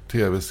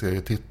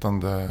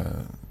tv-serietittande.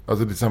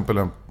 Alltså till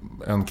exempel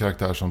en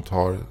karaktär som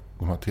tar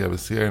de här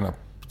tv-serierna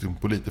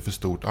på lite för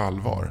stort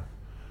allvar.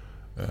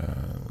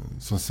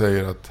 Som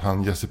säger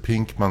att Jesse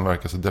Pinkman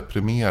verkar så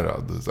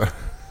deprimerad.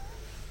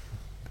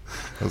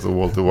 Alltså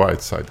Walter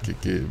White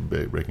sidekick i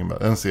Breaking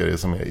Bad. En serie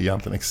som är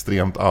egentligen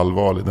extremt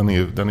allvarlig.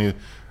 Den är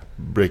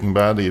Breaking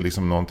Bad är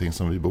liksom någonting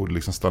som vi borde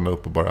liksom stanna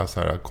upp och bara så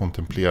här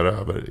kontemplera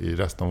över i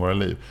resten av våra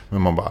liv.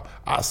 Men man bara,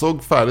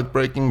 såg färdigt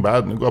Breaking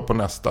Bad, nu går jag på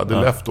nästa. The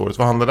Leftovers,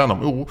 vad handlar den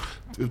om?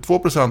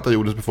 2% av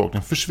jordens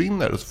befolkning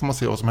försvinner, och så får man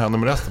se vad som händer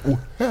med resten.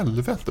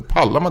 Helvete,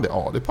 pallar man det?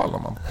 Ja, det pallar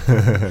man.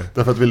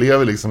 Därför att vi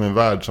lever liksom i en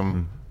värld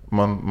som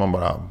man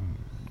bara...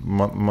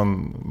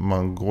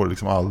 Man går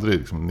liksom aldrig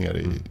liksom ner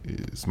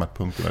i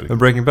smärtpunkterna. Men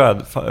Breaking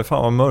Bad, fan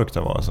vad mörkt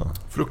det var alltså.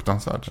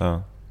 Fruktansvärt.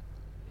 Ja.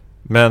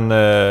 Men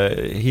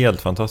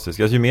helt fantastiskt.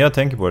 Alltså, ju mer jag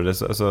tänker på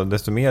det,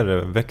 desto mer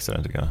växer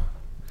den, tycker jag.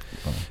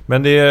 Ja.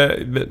 Men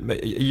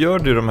gör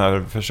du de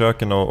här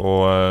försöken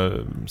att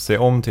se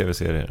om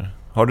tv-serier?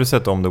 Har du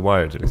sett om The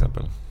Wire till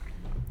exempel?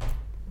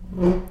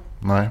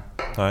 Nej.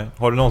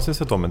 Har du någonsin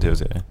sett om en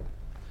tv-serie?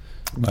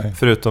 Nej.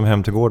 Förutom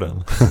Hem till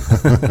gården.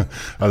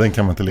 Ja, den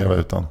kan man inte leva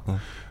utan.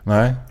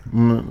 Nej,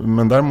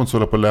 men däremot så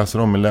håller jag på att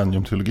läsa om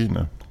Millennium-trilogin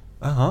nu.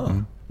 Aha.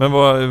 Men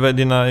vad är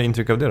dina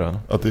intryck av det då?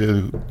 Att det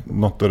är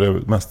något av det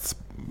mest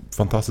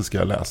fantastiska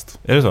jag läst.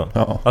 Är det så?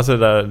 Ja. Alltså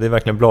det är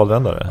verkligen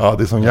bladvändare. Ja,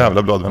 det är som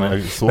jävla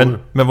bladvändare.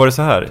 Men var det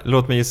så här?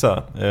 Låt mig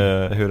gissa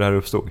hur det här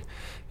uppstod.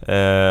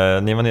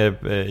 Ni var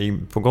nere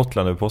på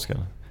Gotland över påsken.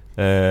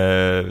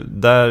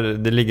 Där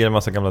det ligger en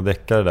massa gamla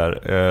deckare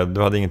där.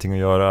 Du hade ingenting att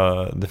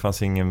göra. Det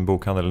fanns ingen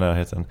bokhandel i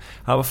närheten.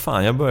 Vad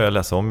fan, jag började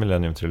läsa om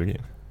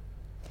Millennium-trilogin.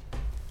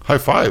 High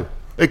five.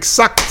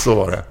 Exakt så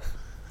var det.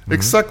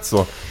 Exakt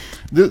så.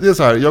 Det är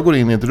så här, jag går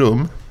in i ett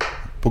rum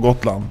på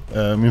Gotland.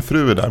 Min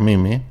fru är där,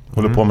 Mimmi.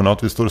 Håller på med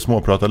något, vi står och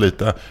småpratar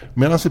lite.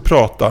 Medan vi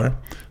pratar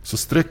så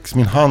sträcks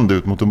min hand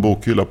ut mot en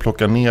bokhylla och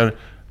plockar ner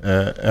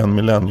en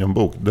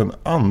Millennium-bok. Den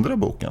andra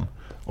boken.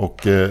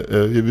 Och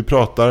vi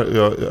pratar,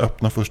 jag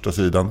öppnar första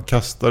sidan,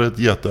 kastar ett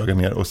getöga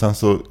ner och sen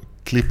så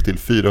klipp till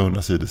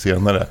 400 sidor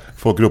senare.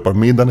 Folk ropar,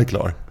 middagen är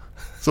klar.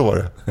 Så var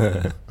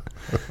det.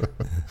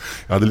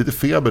 Jag hade lite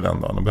feber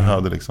den dagen och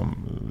behövde liksom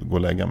gå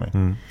och lägga mig.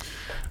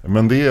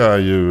 Men det är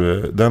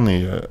ju, den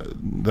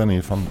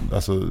är fan,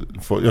 alltså,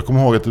 jag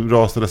kommer ihåg att det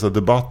rasade dessa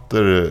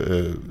debatter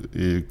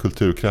i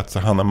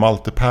kulturkretsar. Hanna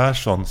Malte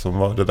Persson som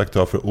var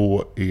redaktör för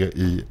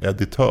OEI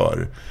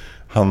Editör.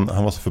 Han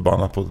var så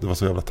förbannad på att det var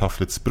så jävla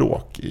taffligt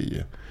språk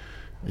i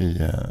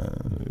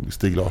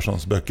Stig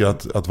Larssons böcker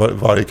att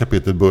varje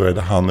kapitel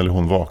började han eller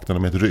hon vaknade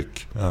med ett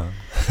ryck. Ja.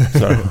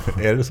 Så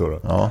är det så då?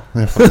 Ja, det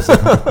är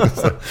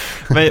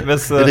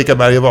faktiskt så. Erika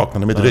Berger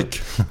vaknade med ett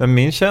ryck. Men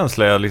min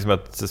känsla är liksom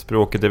att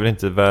språket är väl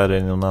inte värre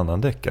än någon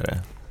annan deckare.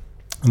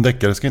 En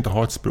deckare ska inte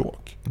ha ett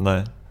språk.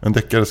 Nej. En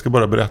deckare ska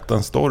bara berätta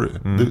en story.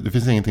 Det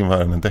finns ingenting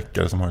värre än en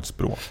deckare som har ett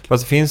språk.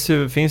 Fast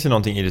det finns ju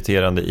någonting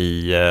irriterande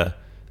i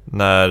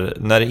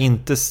när det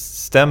inte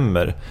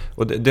stämmer.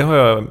 Och det har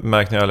jag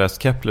märkt när jag har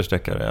läst Keplers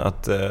deckare,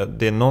 att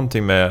det är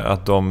någonting med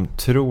att de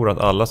tror att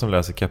alla som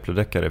läser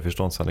Kepler-deckare är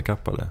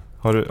förståndshandikappade.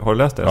 Har du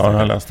läst det? Ja, jag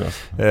har läst det.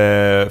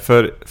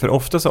 För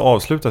ofta så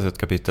avslutas ett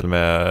kapitel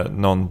med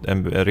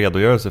en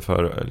redogörelse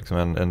för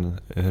liksom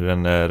hur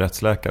en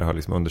rättsläkare har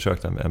liksom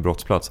undersökt en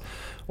brottsplats.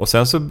 Och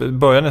sen så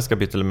börjar nästa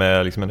kapitel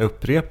med liksom en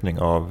upprepning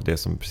av det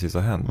som precis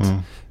har hänt.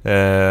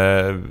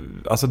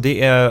 Alltså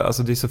det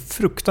är så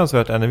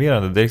fruktansvärt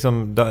enerverande. Det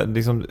är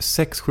liksom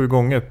 6-7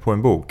 gånger på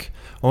en bok.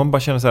 Och man bara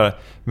känner så här,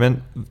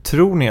 men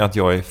tror ni att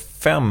jag är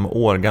 5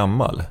 år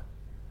gammal?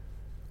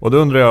 Och då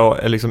undrar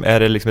jag, är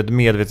det liksom ett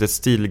medvetet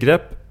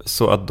stilgrepp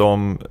så att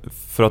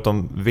för att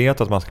de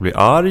vet att man ska bli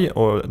arg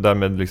och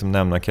därmed liksom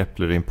nämna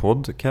Kepler i en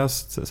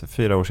podcast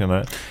 4 år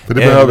senare? För det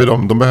behöver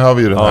de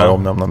behöver ju den här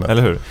omnämnandet.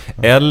 Eller hur?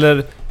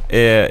 Eller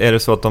är det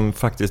så att de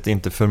faktiskt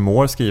inte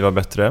förmår skriva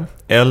bättre?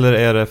 Eller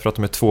är det för att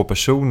de är 2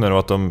 personer och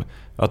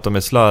att de är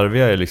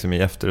slarviga liksom i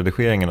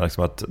efterredigeringen,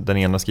 liksom att den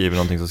ena skriver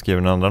någonting så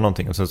skriver den andra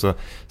någonting, och så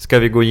ska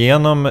vi gå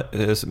igenom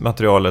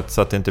materialet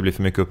så att det inte blir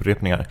för mycket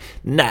upprepningar?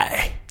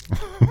 Nej,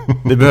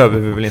 det behöver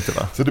vi väl inte,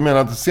 va? Så du menar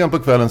att sent på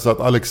kvällen så att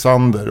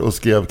Alexander och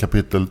skrev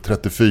kapitel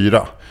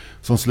 34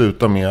 som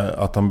slutar med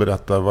att han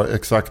berättar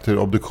exakt hur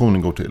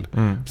obduktionen går till.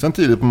 Sen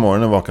tidigt på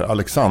morgonen vakar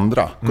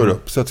Alexandra, går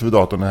upp, sätter vid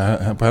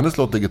datorn. På hennes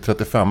låt ligger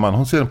 35an.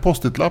 Hon ser en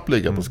post-it-lapp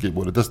ligga på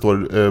skrivbordet. Det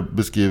står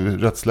beskriv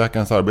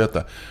rättsläkarens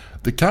arbete.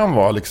 Det kan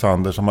vara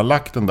Alexander som har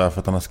lagt den där för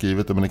att han har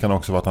skrivit det, men det kan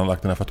också vara att han har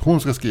lagt den där för att hon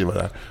ska skriva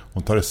det.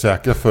 Hon tar det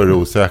säkra för det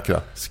osäkra,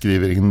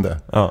 skriver in det.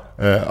 Ja.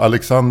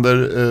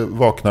 Alexander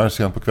vaknar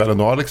sent på kvällen.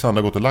 Då har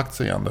Alexander gått och lagt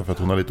sig igen för att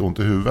hon har lite ont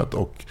i huvudet.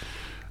 Och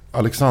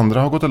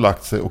Alexandra har gått och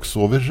lagt sig och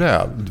sover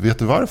räv. Vet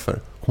du varför?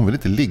 Hon vill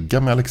inte ligga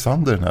med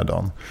Alexander den här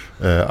dagen.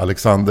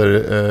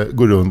 Alexander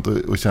går runt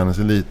och känner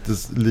sig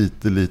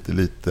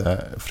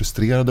lite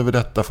frustrerad över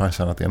detta, för han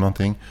känner att det är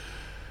någonting.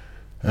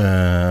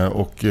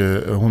 Och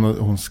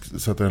hon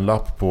sätter en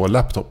lapp på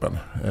laptopen.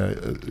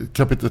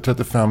 Kapitel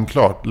 35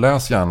 klart.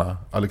 Läs gärna.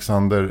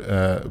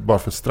 Alexander, bara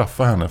för att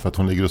straffa henne för att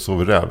hon ligger och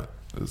sover räv,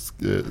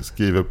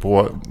 skriver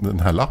på den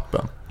här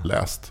lappen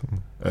läst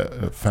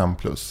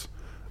 5+.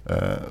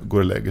 går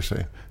och lägger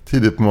sig.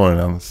 Tidigt på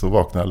morgonen så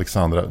vaknar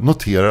Alexandra,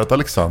 noterar att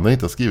Alexandra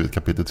inte har skrivit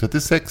kapitel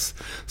 36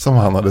 som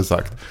han hade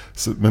sagt.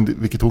 Men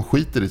vilket hon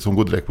skiter i, så hon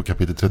går direkt på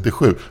kapitel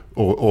 37.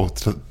 Och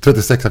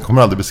 36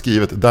 kommer aldrig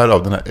beskrivet,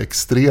 därav den här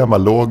extrema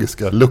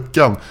logiska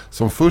luckan.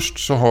 Som först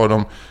så har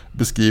de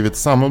beskrivit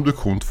samma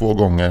obduktion 2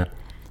 gånger,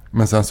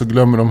 men sen så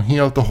glömmer de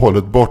helt och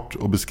hållet bort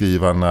att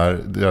beskriva när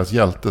deras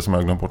hjälte, som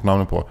jag glömt bort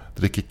namnet på,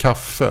 dricker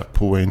kaffe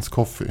på Wayne's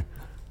Coffee.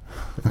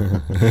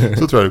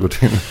 Så tror jag det går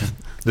till.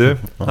 Du,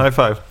 high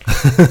five.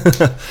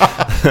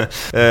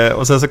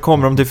 Och sen så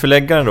kommer de till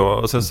förläggaren då.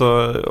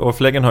 Och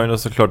förläggaren har ju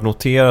såklart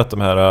noterat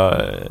de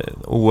här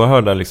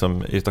oerhörda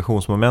liksom,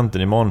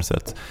 irritationsmomenten i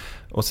manuset.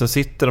 Och sen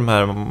sitter de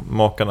här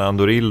makarna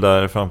Andoril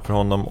där framför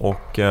honom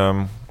och,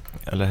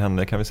 eller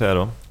henne kan vi säga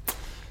då,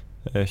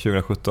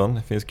 2017.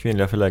 Det finns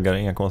kvinnliga förläggare,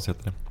 inga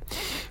konstigheter.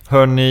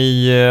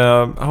 Hörni,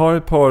 har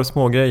ett par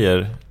små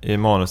grejer i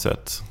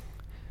manuset.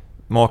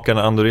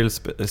 Makarna Andoril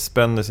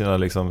spänner sina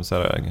liksom så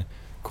här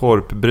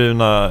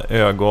korpbruna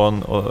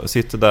ögon och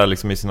sitter där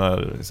liksom i sina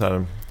så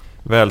här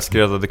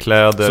välskräddade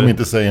kläder. Som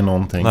inte säger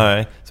någonting.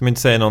 Nej, som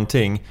inte säger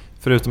någonting.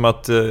 Förutom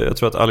att jag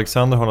tror att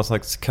Alexander har någon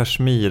slags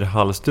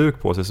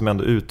kashmir-halsduk på sig som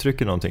ändå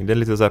uttrycker någonting. Det är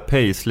lite så här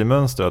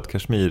paisley-mönstrat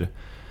kashmir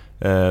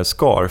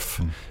scarf.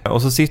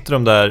 Och så sitter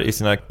de där i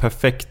sina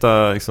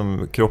perfekta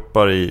liksom,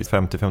 kroppar i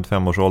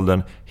 50-55 års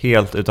åldern,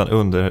 helt utan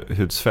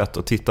underhudsfett,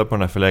 och tittar på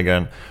den här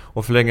förläggaren.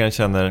 Och förläggaren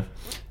känner,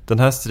 den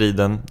här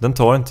striden, den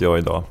tar inte jag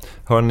idag.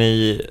 Hör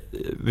ni,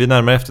 vid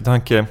närmare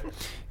eftertanke,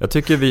 jag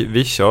tycker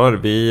vi kör,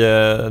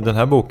 den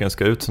här boken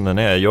ska ut som den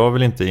är. Jag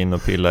vill inte in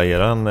och pilla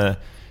eran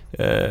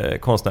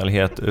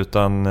konstnärlighet,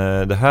 utan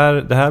det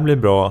här blir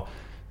bra.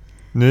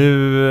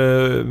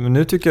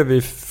 Nu tycker jag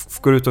vi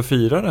går ut och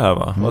firar det här,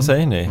 va? Vad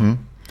säger ni?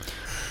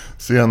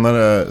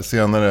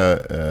 Senare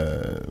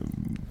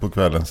på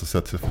kvällen så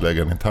sätter sig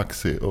förläggaren i en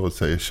taxi och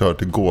säger kör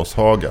till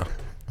Gåshaga.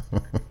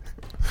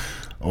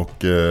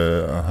 Och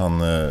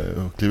han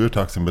kliver ur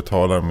taxin,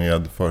 betalar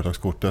med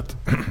företagskortet.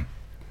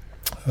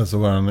 Så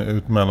går han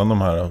ut mellan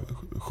de här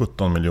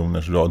 17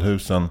 miljoners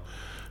radhusen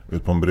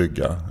ut på en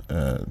brygga,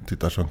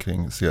 tittar sig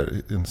omkring,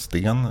 ser en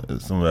sten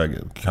som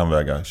kan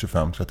väga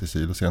 25-30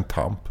 kilo, ser en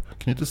tamp,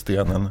 knyter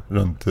stenen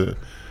runt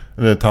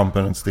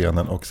tampen runt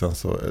stenen, och sen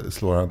så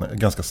slår han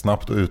ganska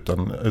snabbt och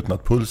utan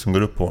att pulsen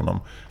går upp på honom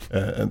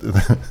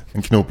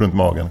en knop runt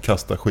magen,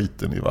 kastar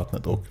skiten i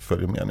vattnet och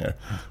följer med ner.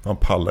 Man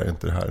pallar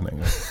inte det här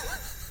längre.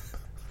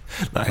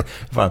 Nej,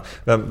 fan.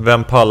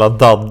 Vem pallar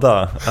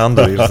dadda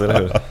Andorils, eller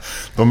hur?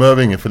 De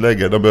behöver ingen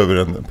förläggare, de behöver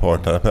en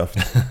parterapeut.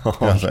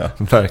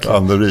 Verkligen.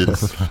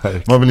 Andorils.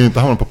 Man vill ju inte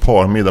hamna på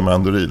parmiddag med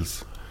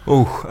Andorils.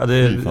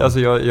 Alltså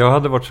jag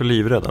hade varit så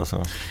livrädd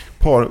alltså.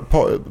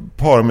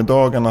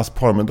 Parmiddagarnas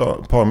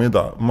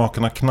parmiddag.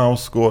 Makarna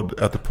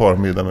Knausgård äter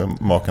parmiddag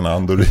med makarna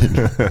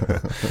Andoril.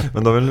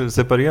 Men de vill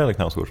separera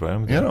Knausgård, så är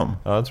de? Är de?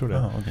 Ja, jag tror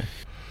det. Okay.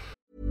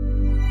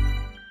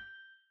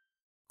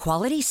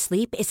 Quality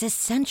sleep is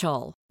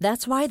essential.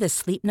 That's why the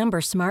Sleep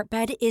Number Smart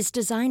Bed is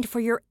designed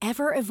for your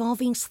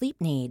ever-evolving sleep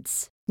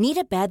needs. Need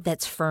a bed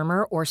that's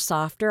firmer or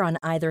softer on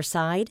either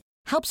side?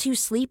 Helps you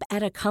sleep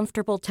at a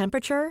comfortable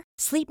temperature?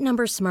 Sleep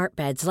Number Smart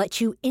Beds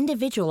let you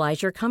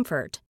individualize your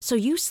comfort, so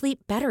you sleep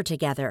better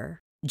together.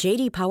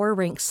 JD Power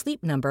ranks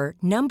Sleep Number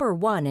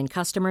 #1 in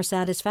customer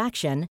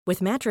satisfaction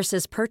with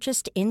mattresses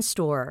purchased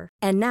in-store.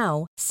 And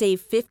now,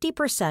 save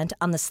 50%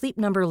 on the Sleep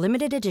Number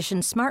Limited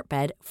Edition Smart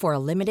Bed for a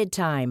limited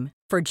time.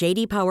 For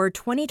JD Power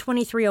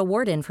 2023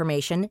 award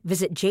information,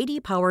 visit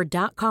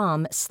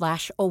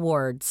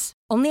jdpower.com/awards.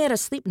 Only at a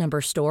Sleep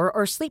Number store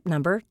or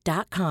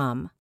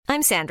sleepnumber.com.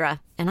 I'm Sandra,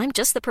 and I'm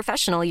just the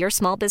professional your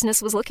small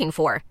business was looking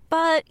for.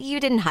 But you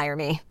didn't hire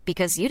me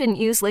because you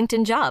didn't use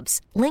LinkedIn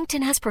Jobs.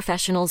 LinkedIn has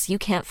professionals you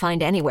can't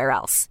find anywhere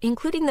else,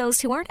 including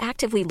those who aren't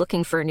actively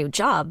looking for a new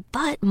job,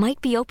 but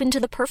might be open to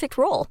the perfect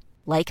role,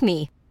 like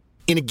me.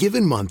 In a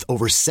given month,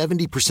 over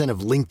 70%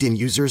 of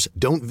LinkedIn users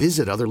don't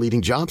visit other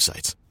leading job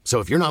sites. So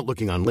if you're not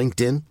looking on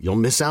LinkedIn, you'll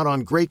miss out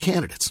on great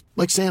candidates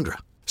like Sandra.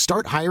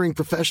 Start hiring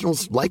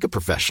professionals like a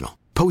professional.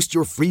 Post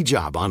your free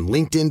job on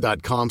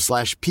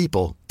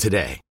linkedin.com/people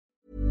today.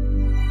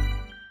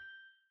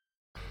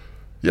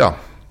 Ja,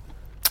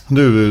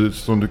 du,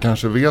 som du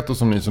kanske vet och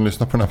som ni som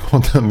lyssnar på den här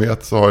podden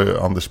vet, så har ju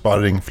Anders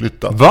Sparring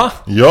flyttat. Va?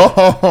 Ja!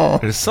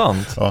 Är det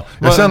sant? Ja.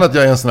 Jag känner att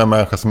jag är en sån här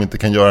människa som inte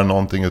kan göra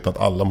någonting utan att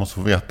alla måste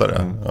få veta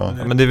det. Ja.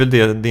 Men det är väl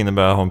det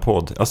innebär att ha en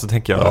podd. Alltså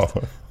tänker jag.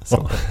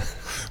 Ja.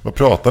 Vad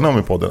pratar ni om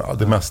i podden? Ja,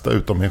 det mesta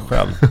utom mig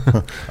själv.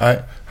 Nej,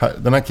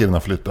 den här killen har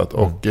flyttat.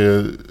 Och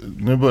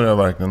nu börjar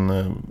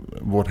verkligen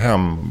vårt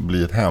hem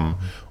bli ett hem.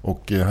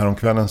 Och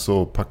häromkvällen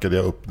så packade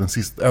jag upp en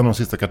av de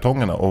sista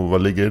kartongerna. Och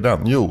vad ligger i den?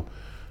 Jo,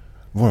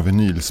 våra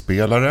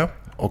vinylspelare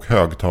och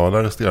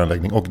högtalare,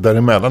 stereoanläggning. Och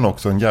däremellan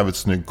också en jävligt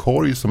snygg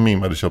korg som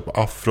Mim hade köpt på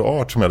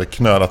Afroart, som jag hade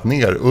knölat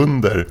ner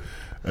under.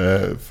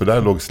 För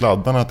där låg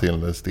sladdarna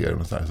till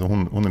stereon. Så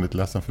hon är lite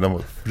ledsen, för den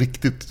var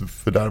riktigt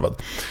fördärvad.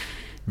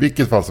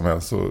 Vilket fall som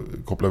helst så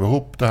kopplar vi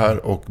ihop det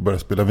här och börjar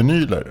spela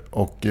vinyler.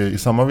 Och i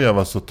samma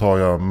veva så tar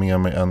jag med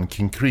mig en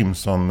King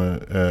Crimson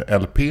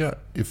LP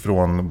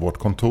ifrån vårt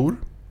kontor.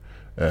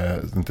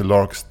 Inte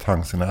Larks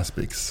Tongues and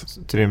Aspics.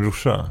 Till din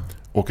brorsa?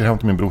 Åker hem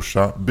till min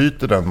brorsa,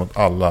 byter den mot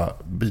alla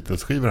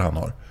Beatles-skivor han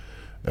har.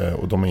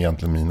 Och de är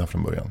egentligen mina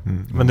från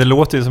början. Men det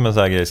låter ju som en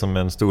sån här grej som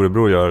en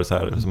storebror gör så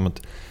här, som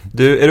att,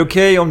 du, är det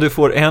okej om du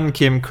får en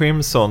Kim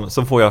Crimson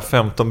så får jag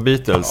 15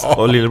 Beatles?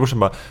 Och lillebrorsan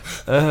bara,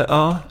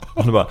 ja.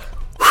 Och du bara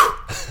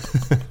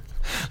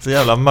så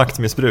jävla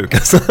maktmissbruk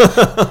alltså.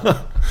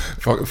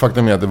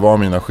 Faktum är att det var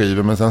mina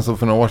skivor. Men sen så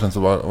för några år sedan så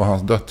var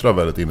hans döttrar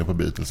väldigt inne på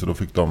Beatles. Så då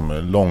fick de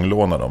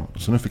långlåna dem.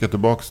 Så nu fick jag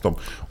tillbaka dem.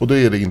 Och då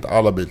är det inte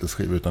alla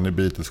Beatles-skivor, utan det är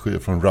Beatles-skivor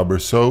från Rubber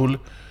Soul,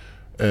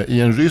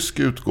 i en rysk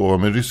utgåva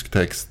med rysk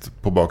text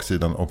på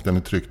baksidan. Och den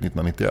är tryckt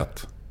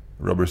 1991.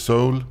 Rubber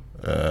Soul,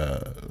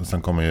 och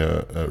sen kommer ju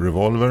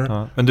Revolver.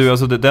 Ja. Men du,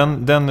 alltså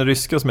den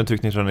ryska som är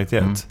tryckt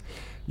 1991,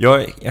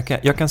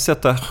 jag kan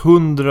sätta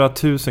 100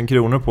 000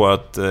 kronor på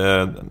att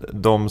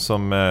de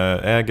som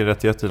äger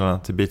rättigheterna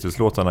till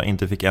Beatles-låtarna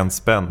inte fick en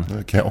spänn.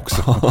 Det kan jag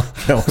också.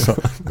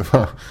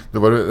 Det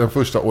var den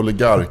första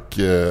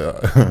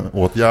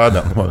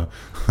oligark-åtgärden.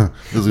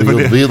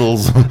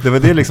 Det var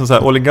det liksom så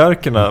här,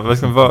 oligarkerna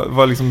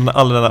var liksom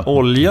all den där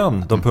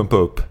oljan de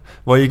pumpade upp.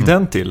 Vad gick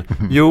den till?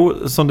 Jo,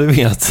 som du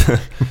vet,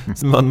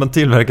 man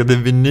tillverkade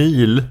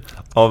vinyl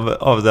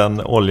av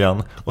den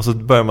oljan, och så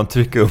börjar man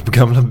trycka upp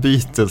gamla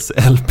Beatles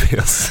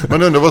LPs.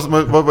 Man undrar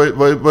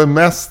vad är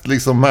mest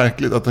liksom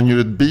märkligt, att de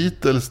gjorde ett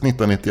Beatles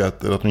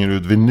 1991 eller att de gjorde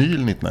ett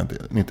vinyl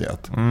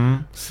 1991?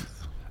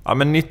 Ja,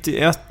 men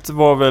 91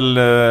 var väl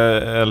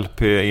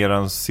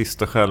LP-erans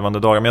sista skälvande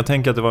dagar. Men jag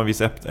tänker att det var en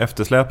viss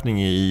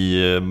eftersläpning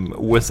i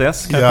OSS,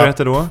 kanske det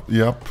heter då.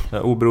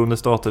 Oberoende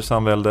staters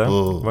samvälde. Det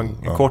var en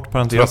kort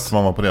parentes. Tröst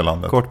man var på det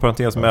landet. Kort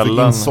parentes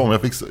mellan.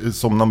 Jag fick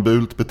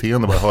somnambult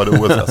beteende bara jag hörde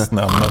OSS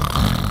nämnas.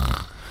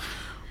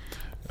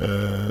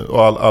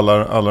 Och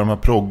alla de här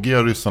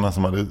proggiga ryssarna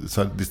som hade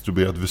så här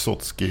distribuerat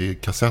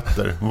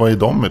Vysotsky-kassetter, vad är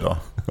de idag?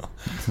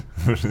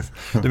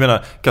 Du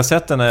menar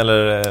kassetterna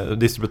eller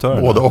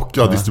distributörerna? Både och,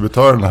 ja,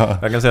 distributörerna.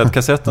 Jag kan säga att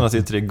kassetterna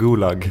sitter i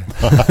Gulag.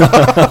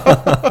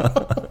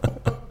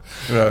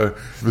 Det här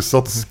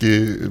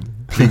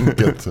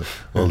Vysotsky-plinket.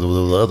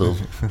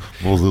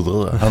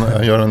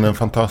 Han gör en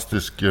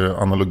fantastisk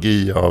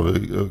analogi av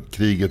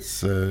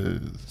krigets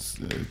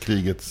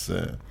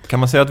Kan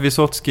man säga att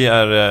Vysotsky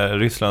är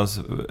Rysslands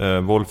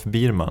Wolf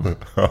Biermann?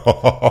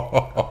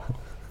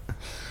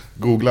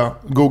 Googla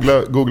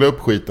upp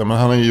skiten. Men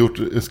han har ju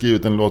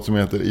skrivit en låt som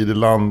heter I det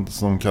land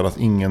som kallas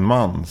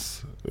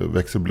Ingenmans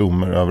växer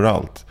blommor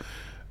överallt,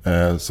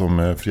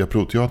 som Fria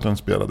Proteatern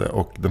spelade.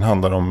 Och den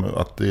handlar om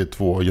att det är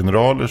två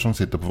generaler som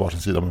sitter på varsin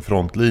sida med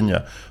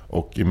frontlinje,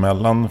 och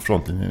emellan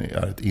frontlinjen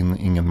är ett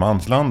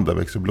ingenmansland där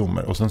växer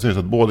blommor. Och sen ser det så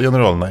att båda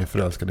generalerna är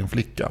förälskade i en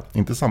flicka,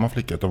 inte samma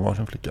flicka utan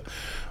varsin flicka.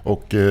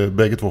 Och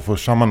bägge två får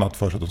samma natt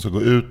för sig att de ska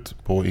gå ut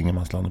på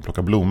ingenmansland och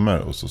plocka blommor.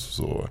 Och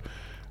så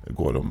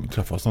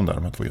träffas de där,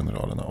 de här två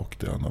generalerna, och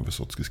det har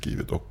Vysotsky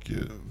skrivit. Och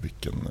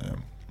vilken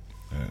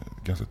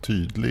ganska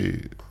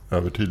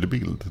övertydlig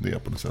bild det är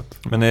på något sätt.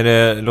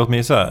 Men låt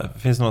mig säga,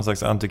 finns det någon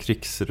slags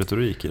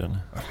antikrigsretorik i den?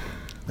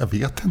 Jag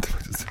vet inte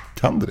faktiskt.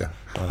 Kan det?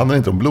 Handlar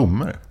inte om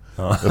blommor?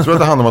 Ja. Jag tror att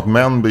det handlar om att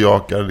män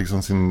bejakar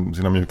liksom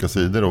sina mjuka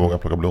sidor och vågar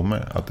plocka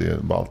blommor. Att det är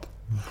ballt.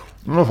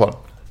 Men i alla fall.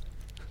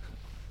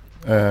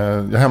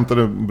 Jag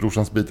hämtade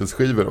brorsans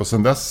Beatles-skivor och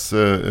sen dess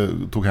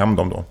tog hem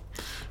dem då.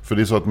 För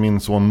det är så att min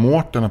son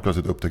Mårten har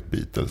plötsligt upptäckt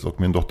Beatles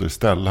och min dotter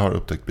Stella har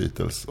upptäckt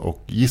Beatles.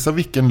 Och gissa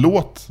vilken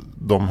låt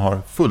de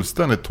har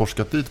fullständigt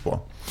torskat dit på.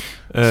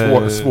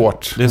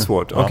 Svårt. Det är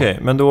svårt. Ja. Okej,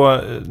 men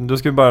då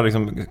ska vi bara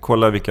liksom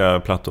kolla vilka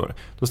plattor.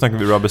 Då snackar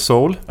vi Rubber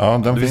Soul. Ja,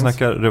 vi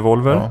snackar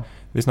Revolver. Ja.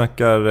 Vi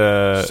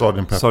snackar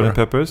Sgt.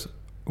 Peppers,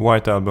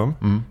 White Album,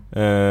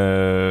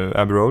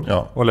 Abbey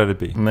Road och Let It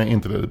Be. Nej,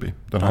 inte Let It Be.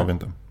 Den har vi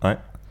inte. Nej.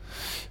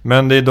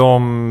 Men det är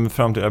de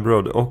fram till Abbey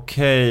Road.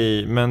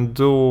 Okej, men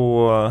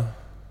då...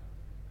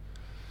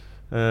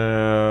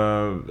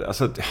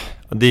 alltså,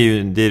 det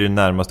är ju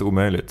närmast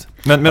omöjligt.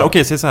 Men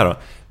okej, säg så här då.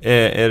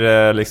 Är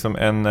det liksom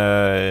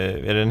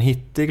är det en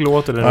hittig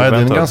låt eller? Nej, det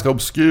är en ganska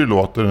obskyr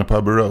låt, den är på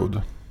Abbey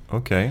Road.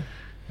 Okej.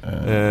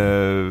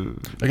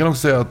 Jag kan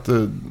också säga att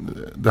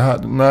det här,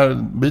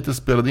 när Beatles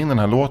spelade in den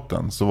här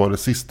låten så var det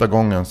sista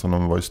gången som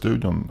de var i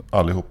studion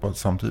allihopa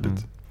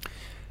samtidigt.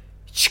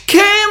 She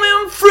came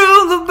in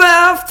through the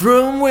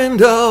bathroom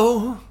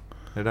window.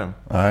 Är det den?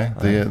 Nej,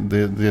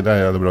 det där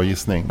är en bra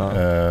gissning.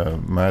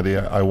 Men det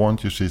är I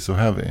Want You She's So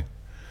Heavy.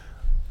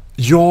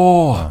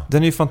 Ja,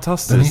 den är ju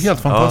fantastisk. Den är helt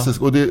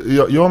fantastisk. Och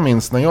jag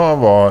minns när jag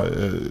var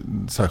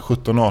så här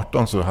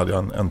 17-18 så hade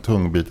jag en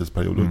tung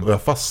Beatles-period. Och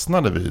jag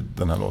fastnade vid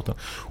den här låten.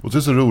 Och det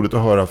är så roligt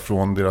att höra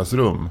från deras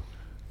rum,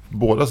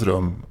 bådas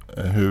rum,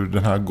 hur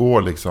den här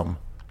går liksom.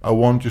 I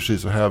Want You She's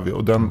So Heavy.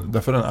 Och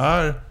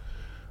därför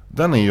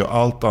den är ju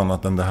allt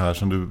annat än det här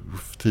som du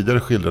tidigare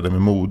skildrade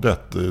med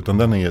modet. Utan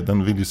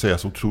den vill ju säga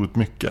så otroligt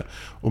mycket.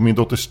 Och min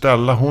dotter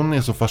Stella, hon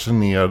är så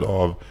fascinerad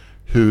av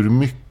hur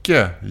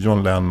mycket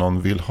John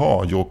Lennon vill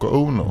ha Yoko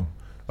Ono.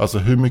 Alltså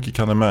hur mycket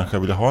kan en människa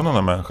vilja ha en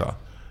annan människa?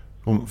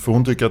 För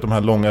hon tycker att de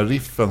här långa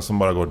riffen som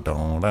bara går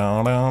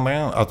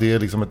att det är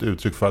liksom ett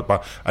uttryck för att bara,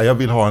 jag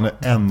vill ha henne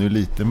ännu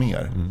lite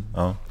mer.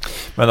 Ja.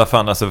 Men vad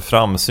fan, alltså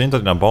framsynt av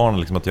dina barn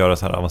liksom, att göra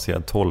så här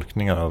avancerade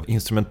tolkningar av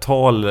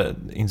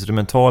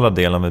instrumentala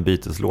delen av en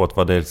Beatles-låt,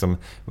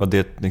 vad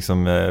det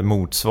liksom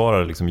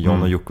motsvarar liksom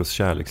John och Yokos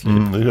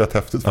kärleksliv. Det är rätt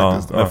häftigt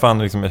faktiskt. Ja, men fan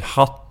liksom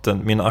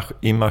hatten, min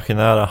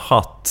imaginära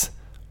hatt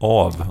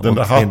av. Den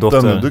där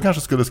hatten du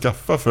kanske skulle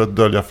skaffa för att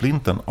dölja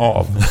flinten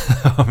av.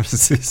 Ja,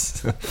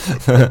 precis.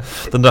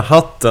 Den där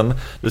hatten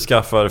du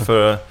skaffar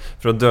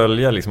för att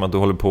dölja liksom att du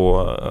håller på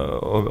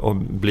och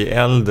bli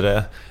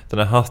äldre. Den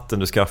där hatten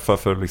du skaffar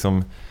för att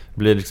liksom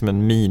bli liksom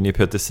en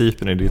mini-Peter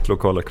Sipen i ditt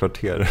lokala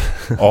kvarter.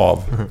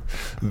 Av.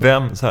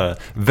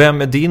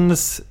 Vem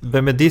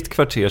är ditt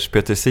kvarters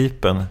Peter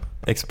Sipen?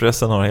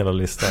 Expressen har hela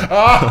listan.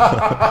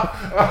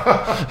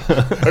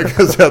 Jag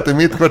kan säga att i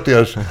mitt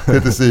kvarters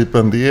Peter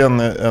Sipen, det är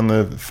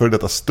en för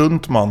detta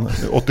stuntman,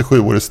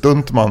 87-årig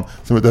stuntman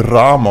som heter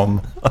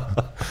Ramon,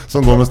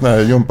 som går med såna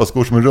här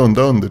gympaskor som är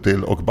runda under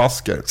till och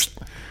basker.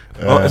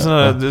 Ja,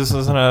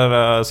 såna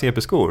här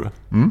CP-skor.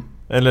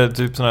 Eller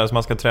typ såna här som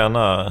man ska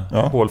träna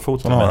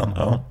hålfot med.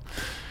 Ja.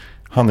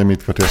 Han är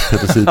mitt kvarters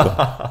Peter Sipen.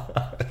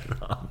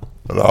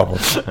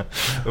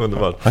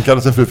 Underbart. Han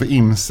kallade sig för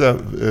Imse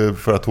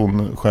för att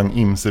hon sjöng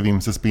Imse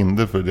Vimse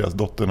Spindel för deras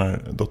dotter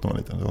när dottern var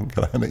liten. Hon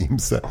kallade henne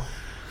Imse.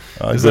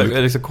 Ja, det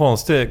är liksom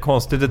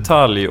konstig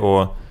detalj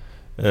och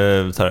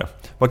så här.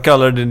 Vad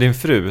kallar du din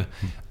fru?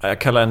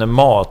 Jag kallar henne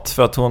Mat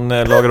för att hon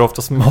lagar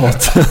oftast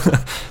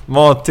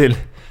mat till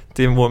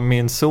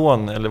min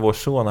son eller vår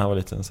son när han var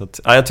liten, så att,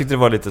 jag tyckte det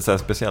var lite så här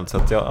speciellt, så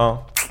att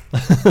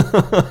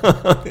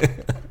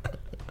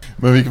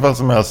Men i vilket fall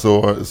som helst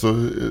så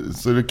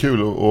är det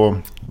kul och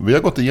vi har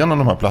gått igenom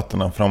de här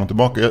plattorna fram och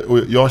tillbaka och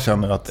jag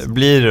känner att...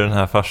 Blir det den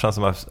här farsan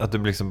som att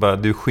du liksom bara,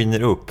 du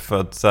skiner upp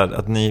för att, så här,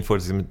 att ni får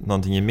liksom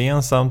någonting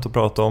gemensamt att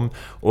prata om,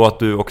 och att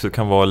du också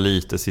kan vara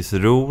lite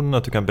ciceron,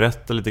 att du kan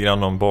berätta lite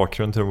grann om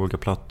bakgrunden till de olika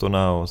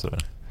plattorna och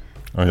sådär.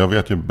 Ja, jag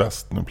vet ju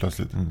bäst nu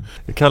plötsligt.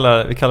 Vi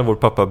kallar vår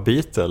pappa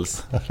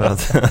Beatles för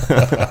att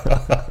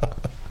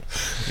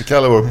Vi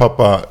kallar vår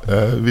pappa.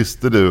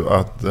 Visste du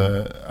att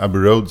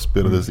Abbey Road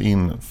spelades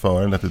in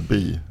före Let It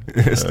Be?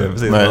 Just det,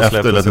 precis. Nej,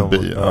 efter Let It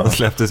Be. Ja.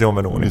 Släpptes i om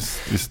en ordning.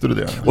 Visste du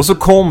det? Och så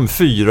kom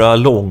 4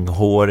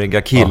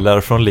 långhåriga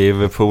killar från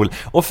Liverpool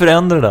och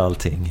förändrade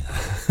allting.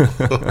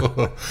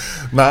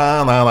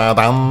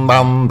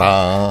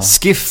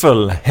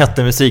 Skiffle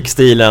hette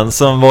musikstilen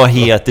som var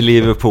het i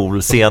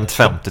Liverpool sent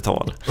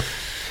 50-tal.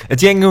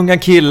 Ett gäng unga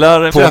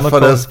killar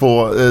träffades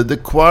på The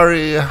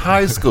Quarry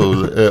High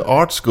School,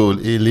 Art School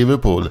i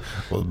Liverpool,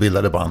 och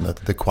bildade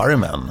bandet The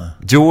Quarrymen.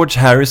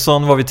 George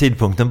Harrison var vid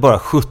tidpunkten bara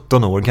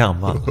 17 år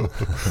gammal.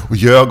 Och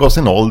ljög av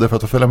sin ålder för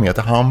att få följa med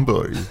till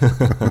Hamburg.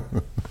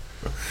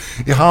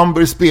 I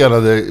Hamburg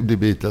spelade The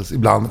Beatles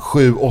ibland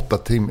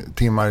 7-8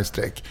 timmar i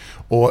sträck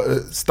och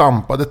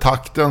stampade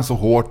takten så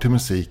hårt till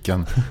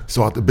musiken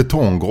så att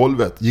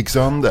betonggolvet gick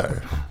sönder.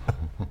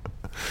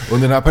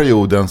 Under den här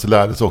perioden så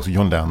lärde sig också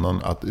John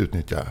Lennon att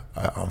utnyttja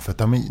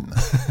amfetamin.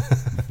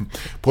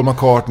 Paul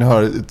McCartney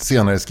har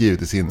senare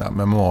skrivit i sina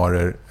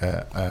memoarer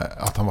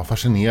att han var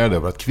fascinerad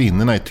över att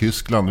kvinnorna i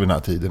Tyskland vid den här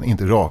tiden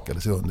inte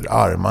rakade sig under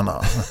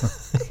armarna.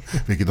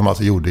 Vilket de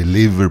alltså gjorde i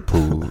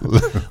Liverpool.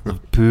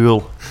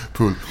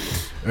 Pool.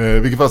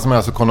 Vilket fall som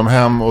helst så kom de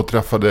hem och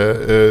träffade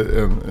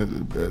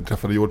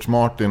George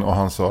Martin, och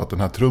han sa att den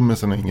här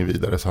trummisen är ingen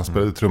vidare, så han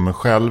spelade trummor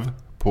själv.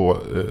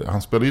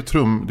 Han spelade ju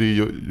det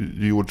är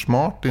George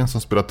Martin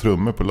som spelar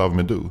trummor på Love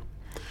Me Do.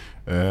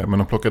 Men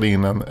de plockade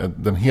in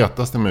den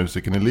hetaste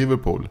musiken i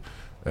Liverpool.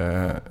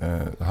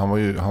 Han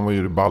var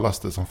ju det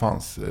ballaste som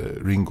fanns,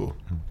 Ringo,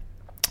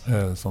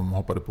 som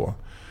hoppade på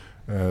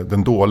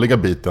den dåliga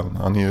biten.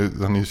 Han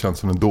är ju känd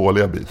som den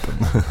dåliga biten.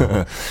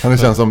 Han är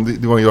känd som,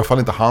 det var i alla fall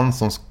inte han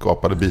som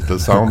skapade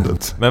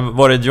Beatles-soundet. Men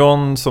var det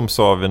John som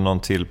sa vid någon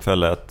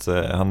tillfälle att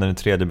han är den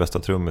 3:e bästa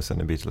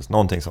trummisen i Beatles?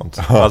 Någonting sånt.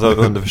 Alltså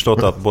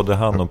underförstått att både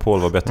han och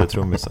Paul var bättre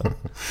trummisen.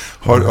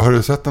 Har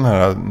du sett den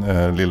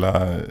här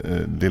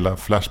lilla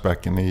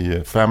flashbacken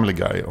i Family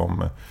Guy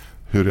om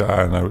hur det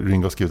är när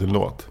Ringo har skrivit en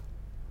låt?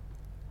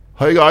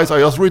 Hey guys, I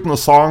just written a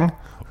song.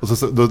 Och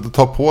så då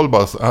tar Paul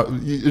bara,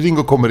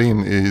 Ringo kommer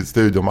in i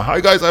studion och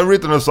hi guys, I've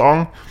written a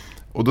song.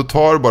 Och då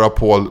tar bara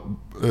Paul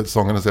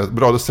sången och säger,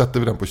 bra, då sätter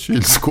vi den på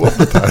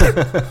kylskåpet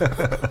här.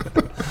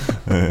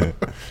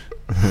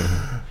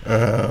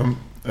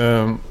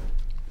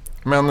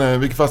 Men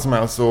vilket fall som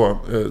helst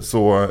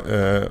så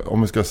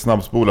om vi ska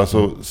snabbspola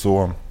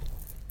så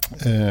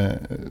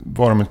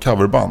var de ett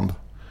coverband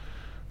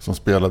som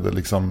spelade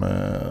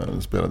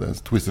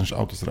Twist and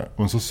Shout och sådär.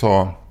 Och så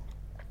sa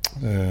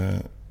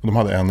de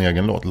hade en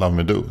egen låt, Love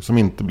Me Do, som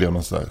inte blev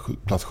någon sådär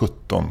plats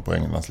 17 på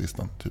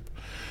Englandslistan typ.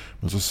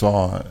 Men så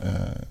sa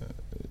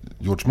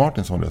George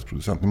Martin som var deras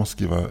producent, ni måste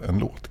skriva en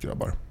låt,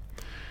 grabbar.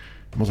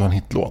 Ni måste ha en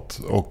hitlåt.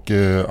 Och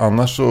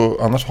annars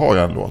har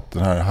jag en låt,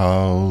 den här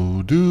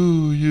How do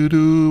you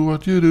do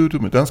what you do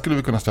to me. Den skulle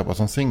vi kunna släppa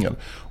som singel.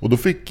 Och då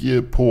fick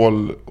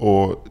Paul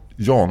och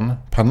John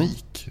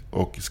panik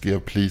och skrev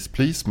Please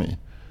Please Me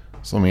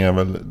som är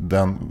väl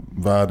den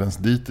världens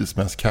dittills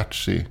mest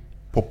catchy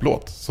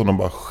poplåt som de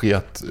bara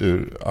sket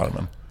ur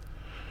armen.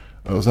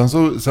 Och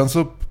sen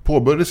så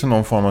påbörjade sig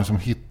någon form av liksom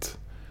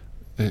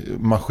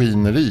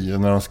hitmaskineri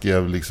när de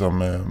skrev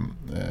liksom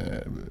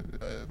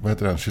vad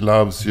heter den? She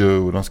Loves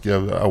You, de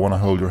skrev I Wanna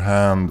Hold Your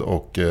Hand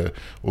och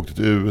åkte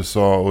till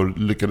USA och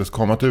lyckades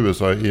komma till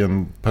USA i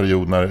en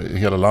period när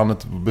hela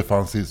landet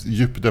befann sig i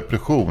djup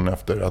depression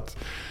efter att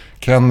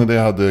Kennedy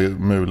hade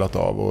mulat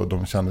av, och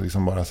de kände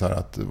liksom bara så här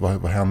att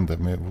vad hände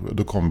med,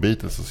 då kom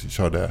Beatles och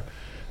körde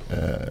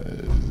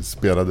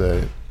spelade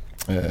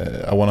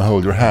I Wanna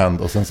Hold Your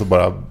Hand, och sen så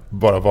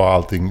bara var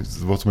allting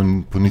var som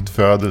en på nytt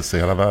födelse i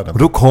hela världen. Och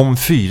då kom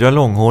 4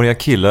 långhåriga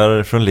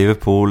killar från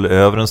Liverpool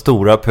över den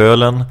stora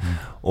pölen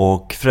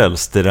och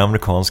frälste det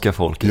amerikanska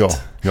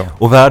folket. Ja.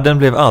 Och världen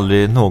blev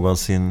aldrig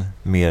någonsin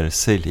mer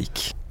sig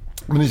lik.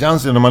 Men det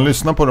känns ju när man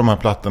lyssnar på de här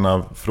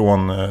plattorna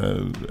från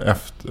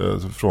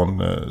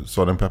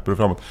Sgt. Pepper och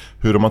framåt,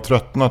 hur de har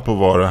tröttnat på att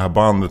vara det här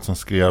bandet som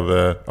skrev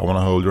I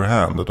Wanna Hold Your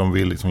Hand, att de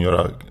vill liksom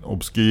göra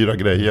obskyra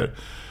grejer.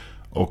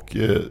 Och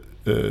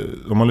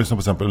om man lyssnar på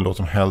exempel en låt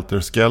som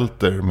Helter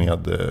Skelter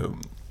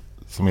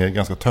som är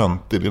ganska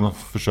töntig, det är något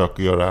försök att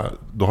göra,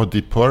 då har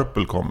Deep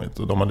Purple kommit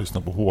och de har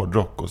lyssnat på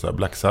hårdrock och så här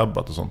Black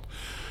Sabbath och sånt.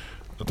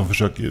 Att de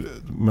försöker,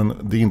 men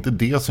det är inte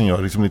det som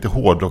gör, liksom lite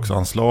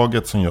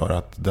hårdrocksanslaget som gör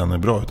att den är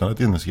bra, utan att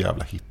den är så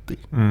jävla hittig.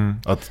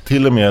 Att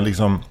till och med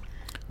liksom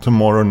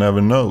Tomorrow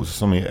Never Knows,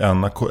 som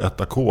är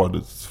ett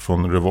ackord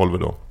från Revolver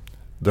då,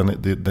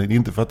 det är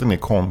inte för att den är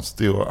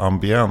konstig och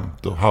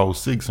ambient och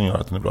houseig som gör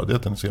att den är bra, det är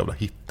att den är så jävla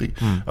hittig.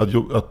 Att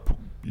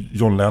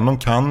John Lennon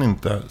kan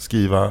inte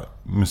skriva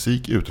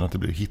musik utan att det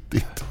blir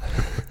hittigt.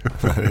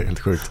 Det är helt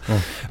sjukt.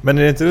 Men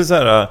är det inte så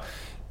här,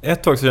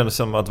 ett tag så kändes det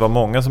som att det var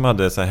många som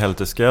hade så här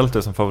Helter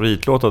Skelter som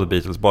favoritlåt av The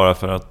Beatles bara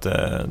för att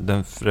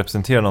den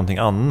representerar någonting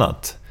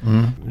annat.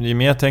 Ju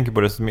mer jag tänker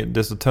på det,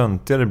 desto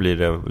töntigare blir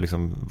det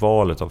liksom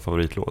valet av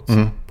favoritlåt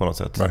på något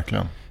sätt.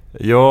 Verkligen.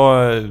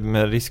 Jag,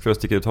 med risk för att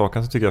sticka ut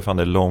hakan, så tycker jag fan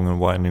det Long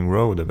and Winding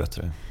Road är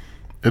bättre.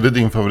 Är det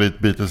din favorit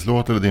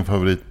Beatles-låt eller din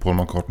favorit Paul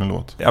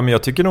McCartney-låt? Ja, men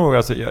jag tycker nog,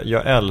 alltså,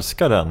 jag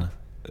älskar den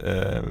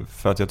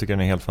för att jag tycker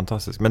den är helt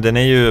fantastisk. Men den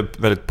är ju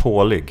väldigt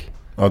pålig.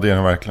 Ja, det är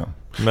den verkligen.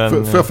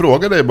 Men, får jag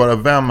fråga dig bara,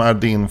 vem är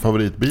din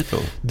favorit Beatle?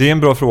 Det är en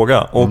bra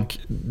fråga. Och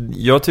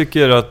jag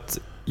tycker att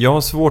jag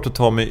har svårt att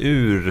ta mig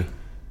ur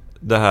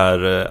det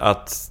här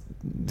att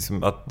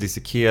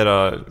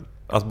dissekera,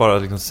 att bara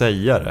liksom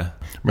säga det.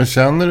 Men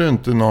känner du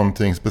inte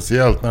någonting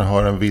speciellt när du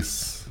hör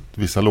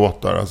vissa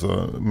låtar,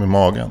 alltså med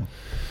magen?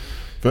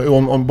 För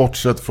om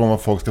bortsett från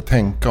vad folk ska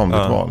tänka om ditt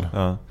val.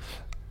 Ja.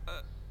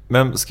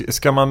 Men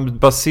ska man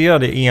basera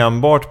det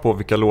enbart på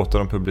vilka låtar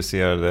de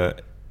publicerade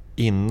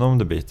inom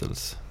The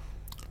Beatles?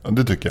 Ja,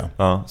 det tycker jag.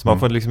 Ja, så man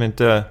får liksom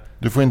inte...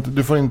 Du får inte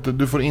jag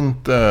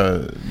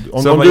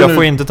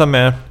får inte ta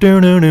med...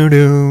 Var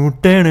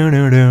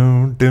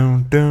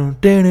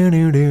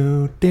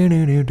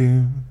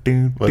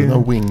det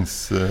någon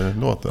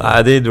Wings-låt?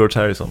 Nej, det är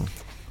George Harrison.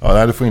 Ja,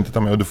 nej, du får inte ta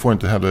med. Och du får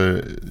inte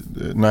heller...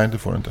 Nej, det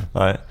får du inte.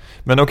 Nej.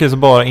 Men okej, så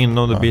bara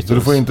inom The Beatles. Så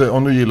du får inte,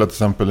 om du gillar till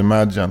exempel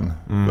Imagine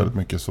väldigt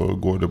mycket, så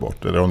går det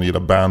bort. Eller om du gillar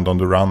Band on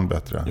the Run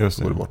bättre,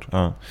 så går det bort.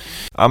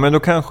 Ja, men då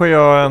kanske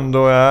jag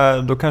ändå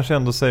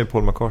säger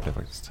Paul McCartney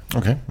faktiskt.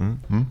 Okej.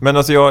 Men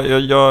alltså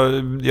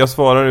jag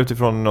svarar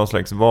utifrån någon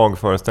slags vag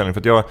föreställning.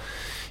 För att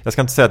jag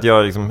ska inte säga att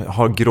jag liksom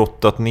har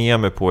grottat ner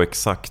mig på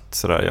exakt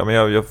sådär. Ja, men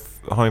jag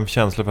har en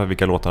känsla för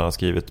vilka låtar han har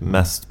skrivit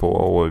mest på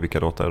och vilka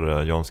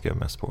låtar John skrev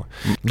mest på.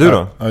 Du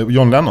då?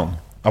 John Lennon.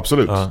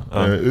 Absolut,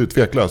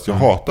 utvecklas. Jag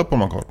hatar Paul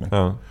McCartney.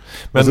 Men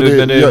alltså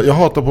jag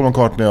hatar Paul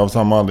McCartney av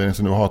samma anledning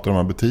som du hatar de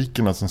här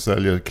butikerna som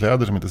säljer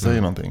kläder som inte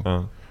säger någonting.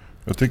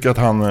 Jag tycker att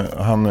han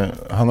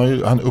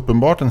har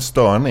uppenbart en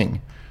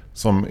störning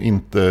som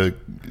inte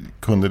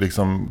kunde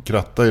liksom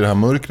kratta i det här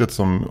mörkret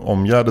som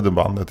omgärdade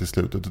bandet i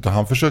slutet, utan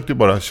han försökte ju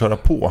bara köra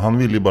på. Han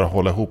ville ju bara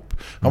hålla ihop.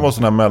 Han var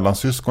sån här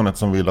mellansyskonet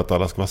som vill att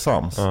alla ska vara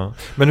sams.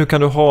 Men hur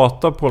kan du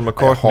hata Paul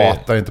McCartney? Jag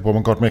hatar inte Paul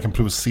McCartney, jag kan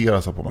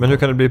provoceras av Paul McCartney. Men hur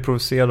kan du bli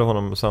provocerad av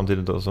honom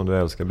samtidigt då som du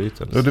älskar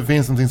Beatles? Ja, det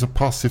finns någonting så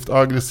passivt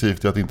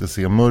aggressivt i att inte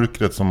se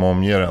mörkret som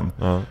omger en.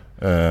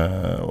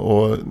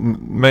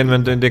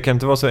 Men det kan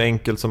inte vara så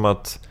enkelt som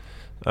att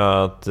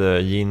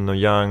Yin och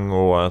Yang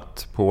och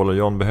att Paul och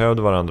John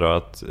behövde varandra,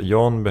 att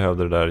John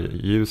behövde det där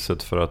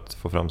ljuset för att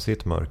få fram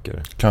sitt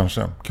mörker.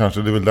 Kanske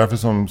det är väl därför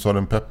som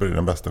Sgt. Pepper är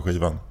den bästa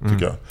skivan,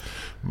 tycker jag.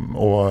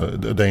 Och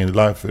Day in the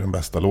Life är den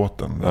bästa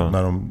låten,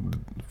 när de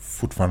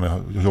fortfarande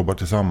jobbar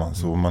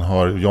tillsammans och man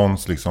hör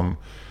Johns liksom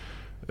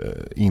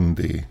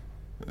indie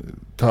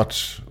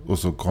touch och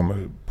så kommer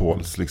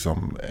Pauls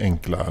liksom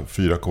enkla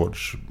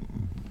 4-ackords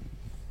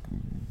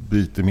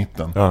bit i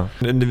mitten. Jag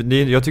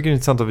tycker det är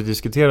intressant att vi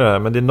diskuterar det här,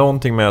 men det är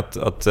någonting med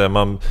att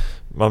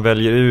man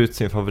väljer ut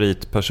sin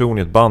favoritperson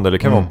i ett band, eller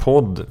det kan vara en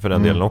podd för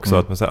den delen också,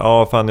 att man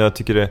säger, jag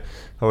tycker det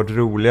har varit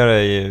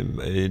roligare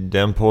i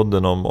den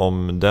podden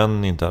om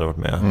den inte hade varit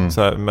med.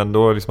 Så här, men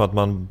då liksom att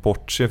man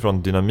bortser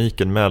från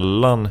dynamiken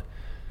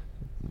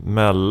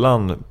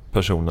mellan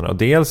personerna.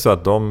 Dels så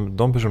att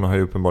de personerna har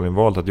ju uppenbarligen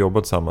valt att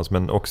jobba tillsammans,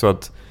 men också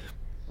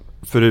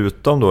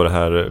förutom då det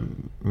här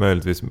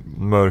möjligtvis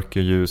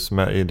mörkerljus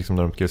i liksom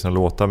när de skriver sina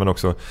låtar, men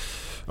också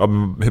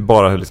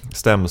bara hur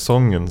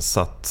stämsången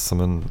satt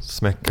som en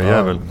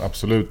smäckarjävel. Ja,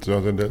 absolut.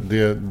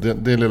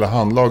 Det lilla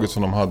handlaget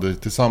som de hade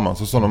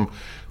tillsammans, och som de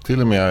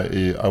till och med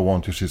i I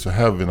Want You She's So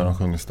Heavy när de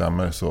sjunger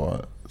stämmer,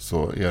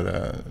 så är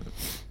det...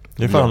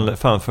 Det är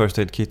fan First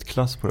Aid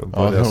Kit-klass på det.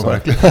 Ja, det är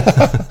verkligen.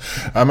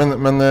 Ja,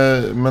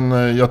 men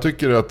jag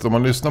tycker att om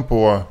man lyssnar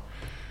på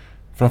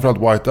framförallt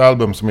White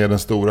Album, som är den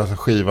stora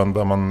skivan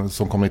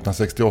som kom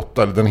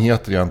 1968, den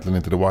heter egentligen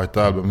inte The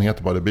White Album, den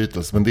heter bara The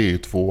Beatles, men det är ju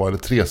 2 eller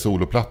 3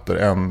 soloplattor,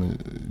 en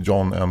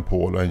John, en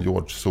Paul och en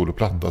George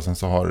soloplatta. Sen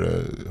så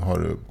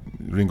har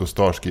Ringo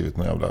Starr skrivit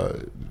en jävla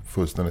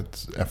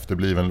fullständigt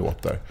efterbliven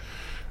låt där,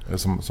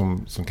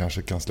 som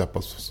kanske kan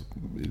släppas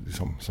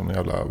liksom, som en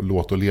jävla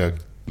låt och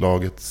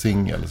laget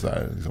singel, så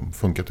här, liksom,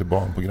 funkar till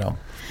barnprogram.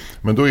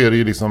 Men då är det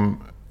ju liksom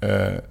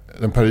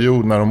en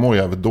period när de mår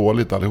jävligt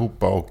dåligt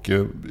allihopa, och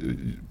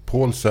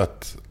Pauls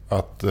sätt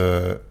att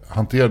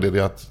hantera det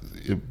är att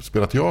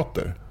spela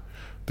teater.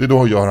 Det är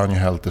då gör han ju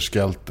Helter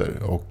Skelter,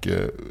 och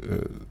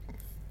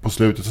på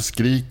slutet så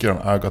skriker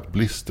han I got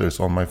blisters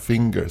on my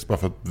fingers, bara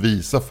för att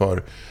visa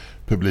för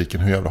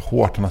publiken hur jävla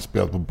hårt han har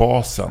spelat på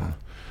basen.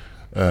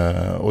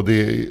 Och det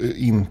är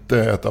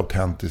inte ett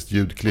autentiskt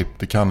ljudklipp,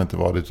 det kan inte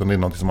vara det, utan det är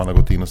något som han har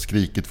gått in och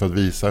skrikit för att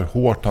visa hur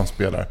hårt han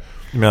spelar.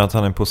 Men att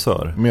han är en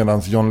posör. Medan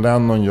John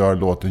Lennon gör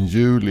låten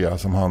Julia,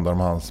 som handlar om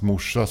hans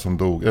morsa som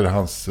dog, eller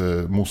hans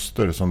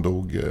moster som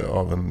dog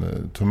av en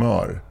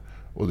tumör.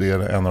 Och det är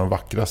en av de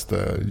vackraste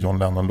John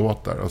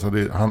Lennon-låtar. Alltså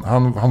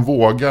han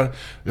vågar,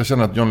 jag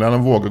känner att John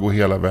Lennon vågar gå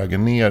hela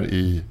vägen ner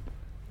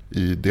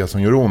i det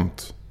som gör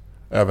ont.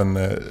 Även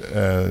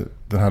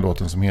den här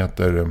låten som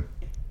heter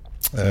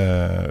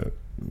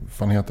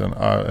fan heter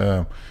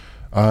den?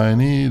 I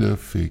need a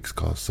fix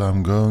 'cause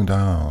I'm going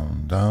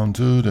down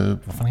to the...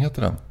 Vad fan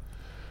heter den?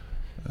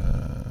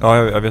 Ja,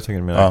 jag vet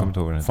inte, men jag kommer inte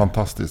ihåg den.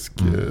 Fantastisk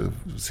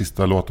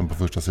sista låten på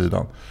första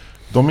sidan.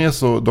 De är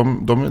så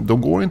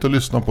de går inte att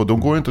lyssna på. De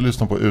går inte att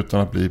lyssna på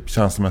utan att bli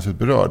känslomässigt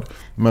berörd.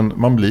 Men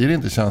man blir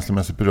inte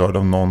känslomässigt berörd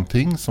av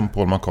någonting som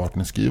Paul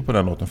McCartney skriver på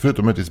den låten,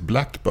 förutom möjligtvis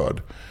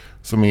Blackbird,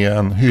 som är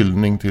en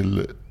hyllning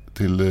till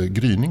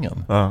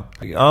gryningen. Ja.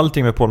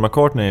 Allting med Paul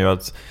McCartney är ju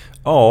att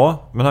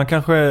men han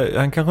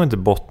kanske inte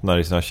bottnar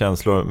i sina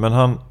känslor,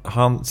 men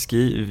han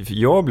skriver,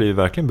 jag blir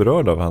verkligen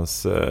berörd av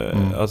hans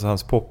alltså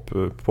hans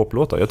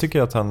poplåtar. Jag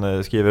tycker att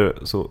han skriver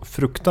så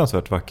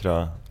fruktansvärt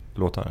vackra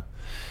låtar.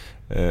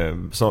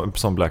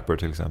 Som Blackbird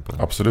till exempel.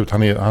 Absolut,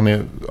 han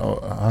är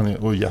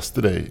och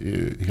Yesterday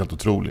är helt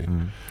otrolig.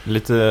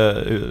 Lite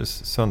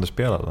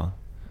sönderspelad, va?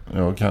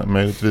 Ja,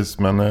 möjligtvis,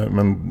 men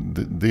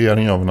det är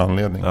en av en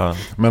anledning. Ja.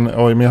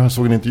 Men jag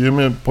såg en intervju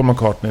med Paul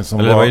McCartney som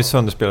det var ju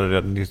sönderspelad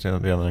redan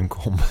när den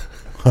kom.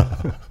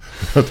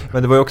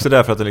 Men det var ju också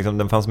därför att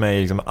den fanns med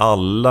i liksom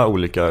alla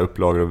olika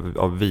upplagor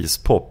av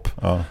vispop.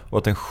 Ja. Och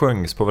att den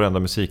sjöngs på varenda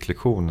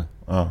musiklektion.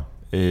 Ja.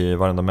 I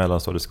varenda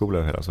mellanstadieskola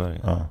i hela Sverige.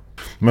 Ja.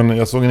 Men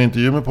jag såg en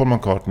intervju med Paul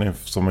McCartney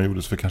som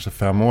gjordes för kanske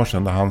 5 år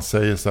sedan, där han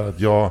säger så här att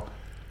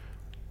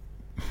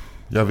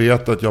jag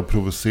vet att jag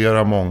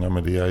provocerar många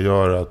med det jag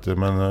gör,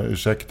 men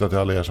ursäkta till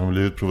alla er som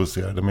blivit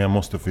provocerade, men jag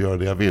måste få göra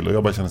det jag vill. Och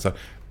jag bara känner så här,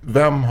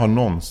 vem har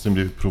någonsin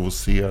blivit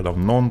provocerad av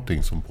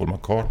någonting som Paul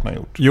McCartney har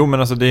gjort? Jo, men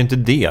alltså det är inte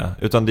det,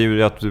 utan det är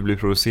ju att du blir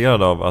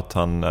provocerad av att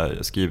han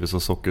skriver så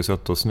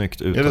sockersött och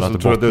snyggt utan att det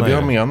bottnar. Är det så? Tror du det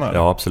jag menar?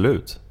 Ja,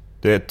 absolut.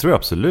 Det tror jag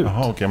absolut.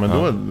 Jaha, okej, men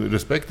då är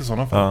respekt i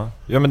sådana fall.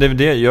 Ja, men det är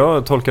det,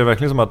 jag tolkar det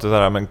verkligen som att det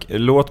här, men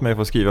låt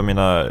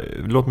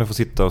mig få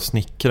sitta och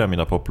snickra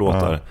mina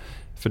poplåtar. Ja.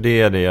 För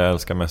det är det jag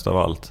älskar mest av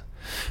allt.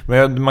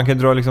 Men man kan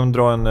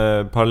dra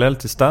en parallell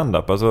till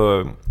stand-up.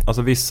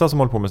 Alltså vissa som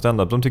håller på med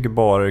stand-up, de tycker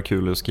bara det är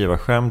kul att skriva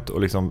skämt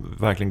och liksom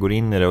verkligen går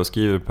in i det och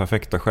skriver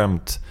perfekta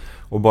skämt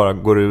och bara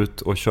går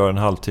ut och kör en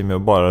halvtimme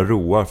och bara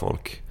roar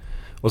folk.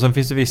 Och sen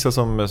finns det vissa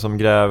som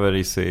gräver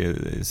i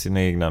sin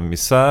egna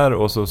misär,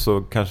 och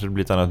så kanske det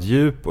blir ett annat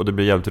djup och det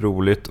blir jävligt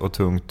roligt och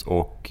tungt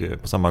och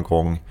på samma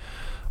gång.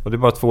 Och det är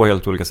bara 2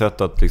 helt olika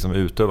sätt att liksom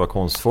utöva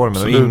konstformen.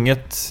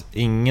 Absolut. Och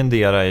ingen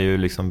dera är ju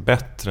liksom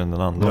bättre än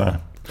den andra. Nej.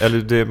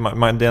 Eller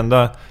det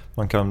enda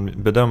man kan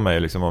bedöma är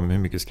liksom om hur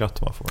mycket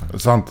skratt man får.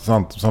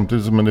 Sant.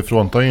 Samtidigt, men det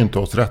fråntar ju inte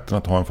oss rätten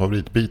att ha en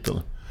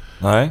favorit-Beatle.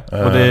 Nej,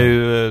 och det är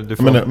ju...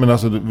 Men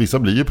alltså, vissa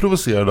blir ju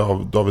provocerade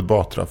av David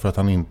Batra för att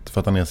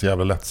han är så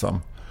jävla lättsam.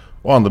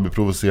 Och andra blir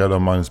provocerade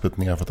av Magnus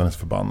Betnér för att han är så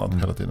förbannad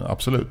hela tiden.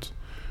 Absolut.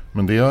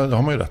 Men det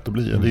har man ju rätt att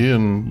bli. Det är ju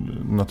en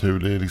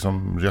naturlig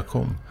liksom,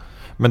 reaktion.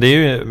 Men det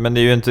är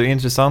ju inte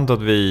intressant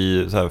att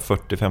vi så här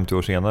 40-50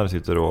 år senare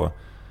sitter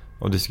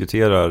och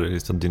diskuterar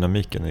liksom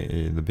dynamiken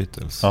i The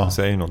Beatles. Ja. Det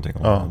säger ju någonting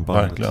om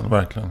bandet.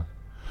 Verkligen.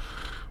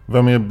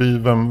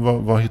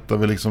 Vad hittar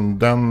vi liksom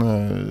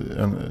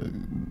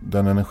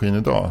den energin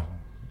idag?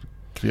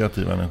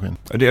 Kreativa energin.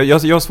 Jag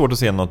har svårt att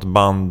se något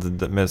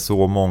band med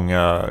så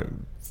många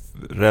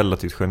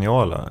relativt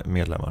geniala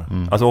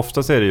medlemmar. Alltså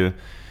oftast är det ju,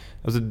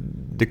 alltså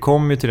det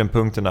kommer ju till den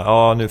punkten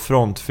där nu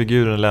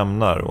frontfiguren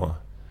lämnar och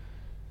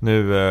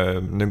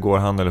nu går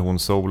han eller hon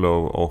solo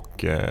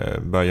och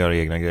börjar göra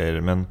egna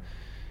grejer. Men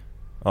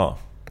ja,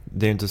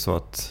 det är inte så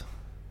att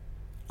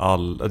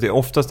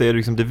oftast är det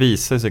liksom, det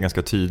visar sig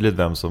ganska tydligt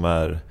vem som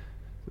är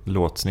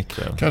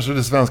låtsnickaren. Kanske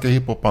det svenska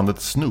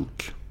hiphopbandet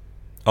Snook.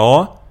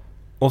 Ja,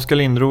 Oskar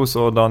Lindros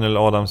och Daniel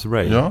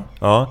Adams-Ray.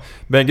 Ja.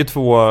 Bägge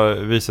två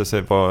visar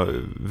sig vara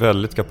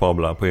väldigt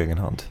kapabla på egen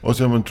hand. Och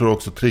så jag tror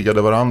också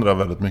triggade varandra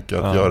väldigt mycket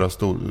att göra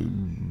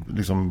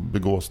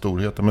begå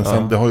storheter. Men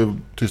sen det har ju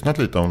tystnat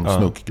lite om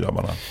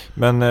Snook-grabbarna.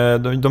 Men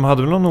de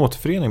hade väl någon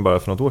återförening bara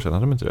för något år sedan,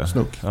 hade de inte det?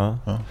 Snook. Ja.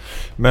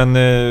 Men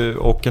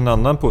och en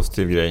annan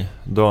positiv grej,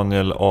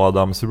 Daniel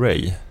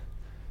Adams-Ray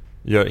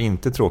gör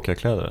inte tråkiga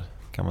kläder,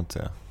 kan man inte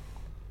säga.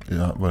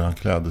 Ja, var han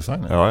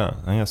kläddesigner? Ja,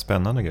 han gör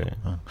spännande grejer.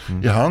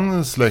 Är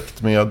han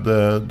släkt med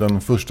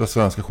den första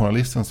svenska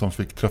journalisten som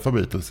fick träffa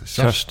Beatles?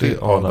 Kersti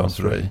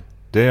Adams-Ray.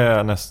 Det är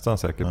jag nästan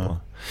säker på.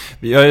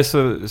 Jag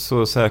är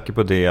så säker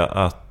på det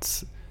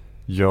att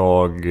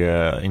jag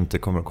inte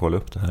kommer att kolla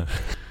upp det här.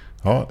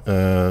 Ja,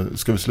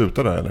 ska vi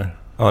sluta där eller?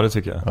 Ja, det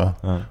tycker jag.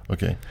 Ja.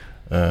 Okej.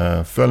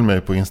 Följ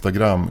mig på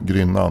Instagram,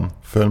 Grynnan.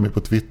 Följ mig på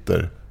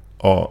Twitter,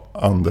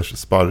 Anders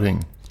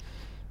Sparring.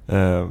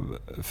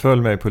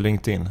 Följ mig på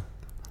LinkedIn.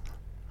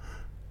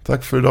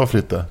 Tack för idag,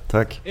 Fritte.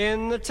 Tack.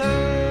 In the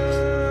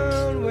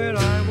town where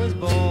I was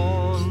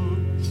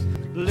born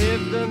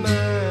lived a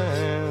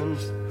man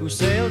who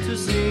sailed to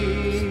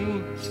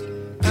sea,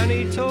 and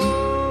he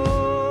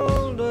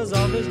told us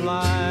of his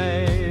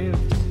life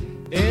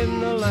in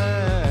the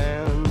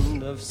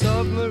land of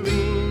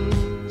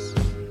submarines.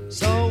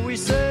 So we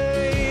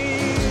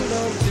sailed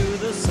on to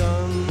the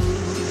sun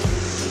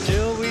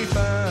till we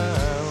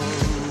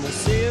found the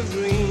sea of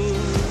green,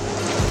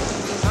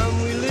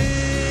 and we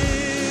lived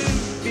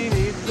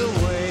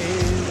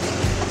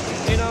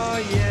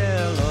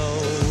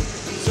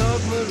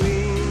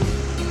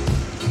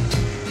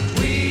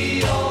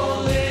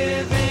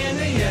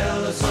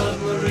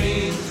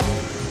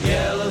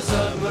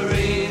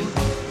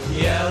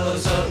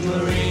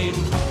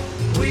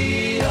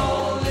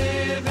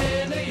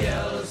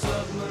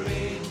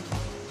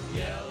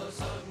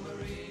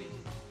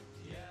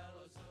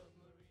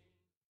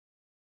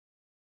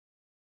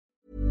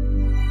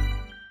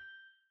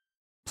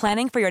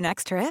Planning for your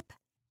next trip?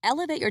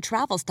 Elevate your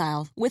travel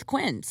style with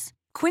Quince.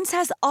 Quince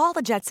has all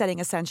the jet-setting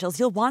essentials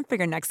you'll want for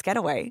your next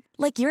getaway,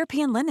 like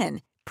European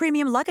linen,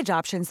 premium luggage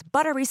options,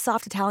 buttery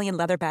soft Italian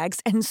leather bags,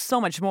 and so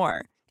much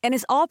more. And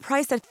is all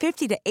priced at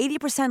 50 to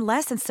 80%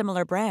 less than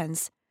similar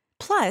brands.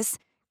 Plus,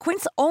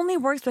 Quince only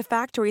works with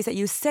factories that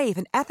use safe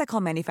and ethical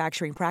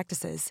manufacturing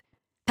practices.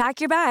 Pack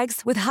your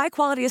bags with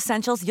high-quality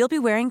essentials you'll be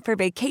wearing for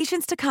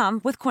vacations to come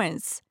with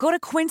Quince. Go to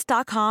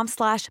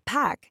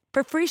quince.com/pack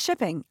for free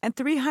shipping and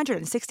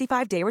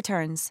 365-day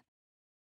returns.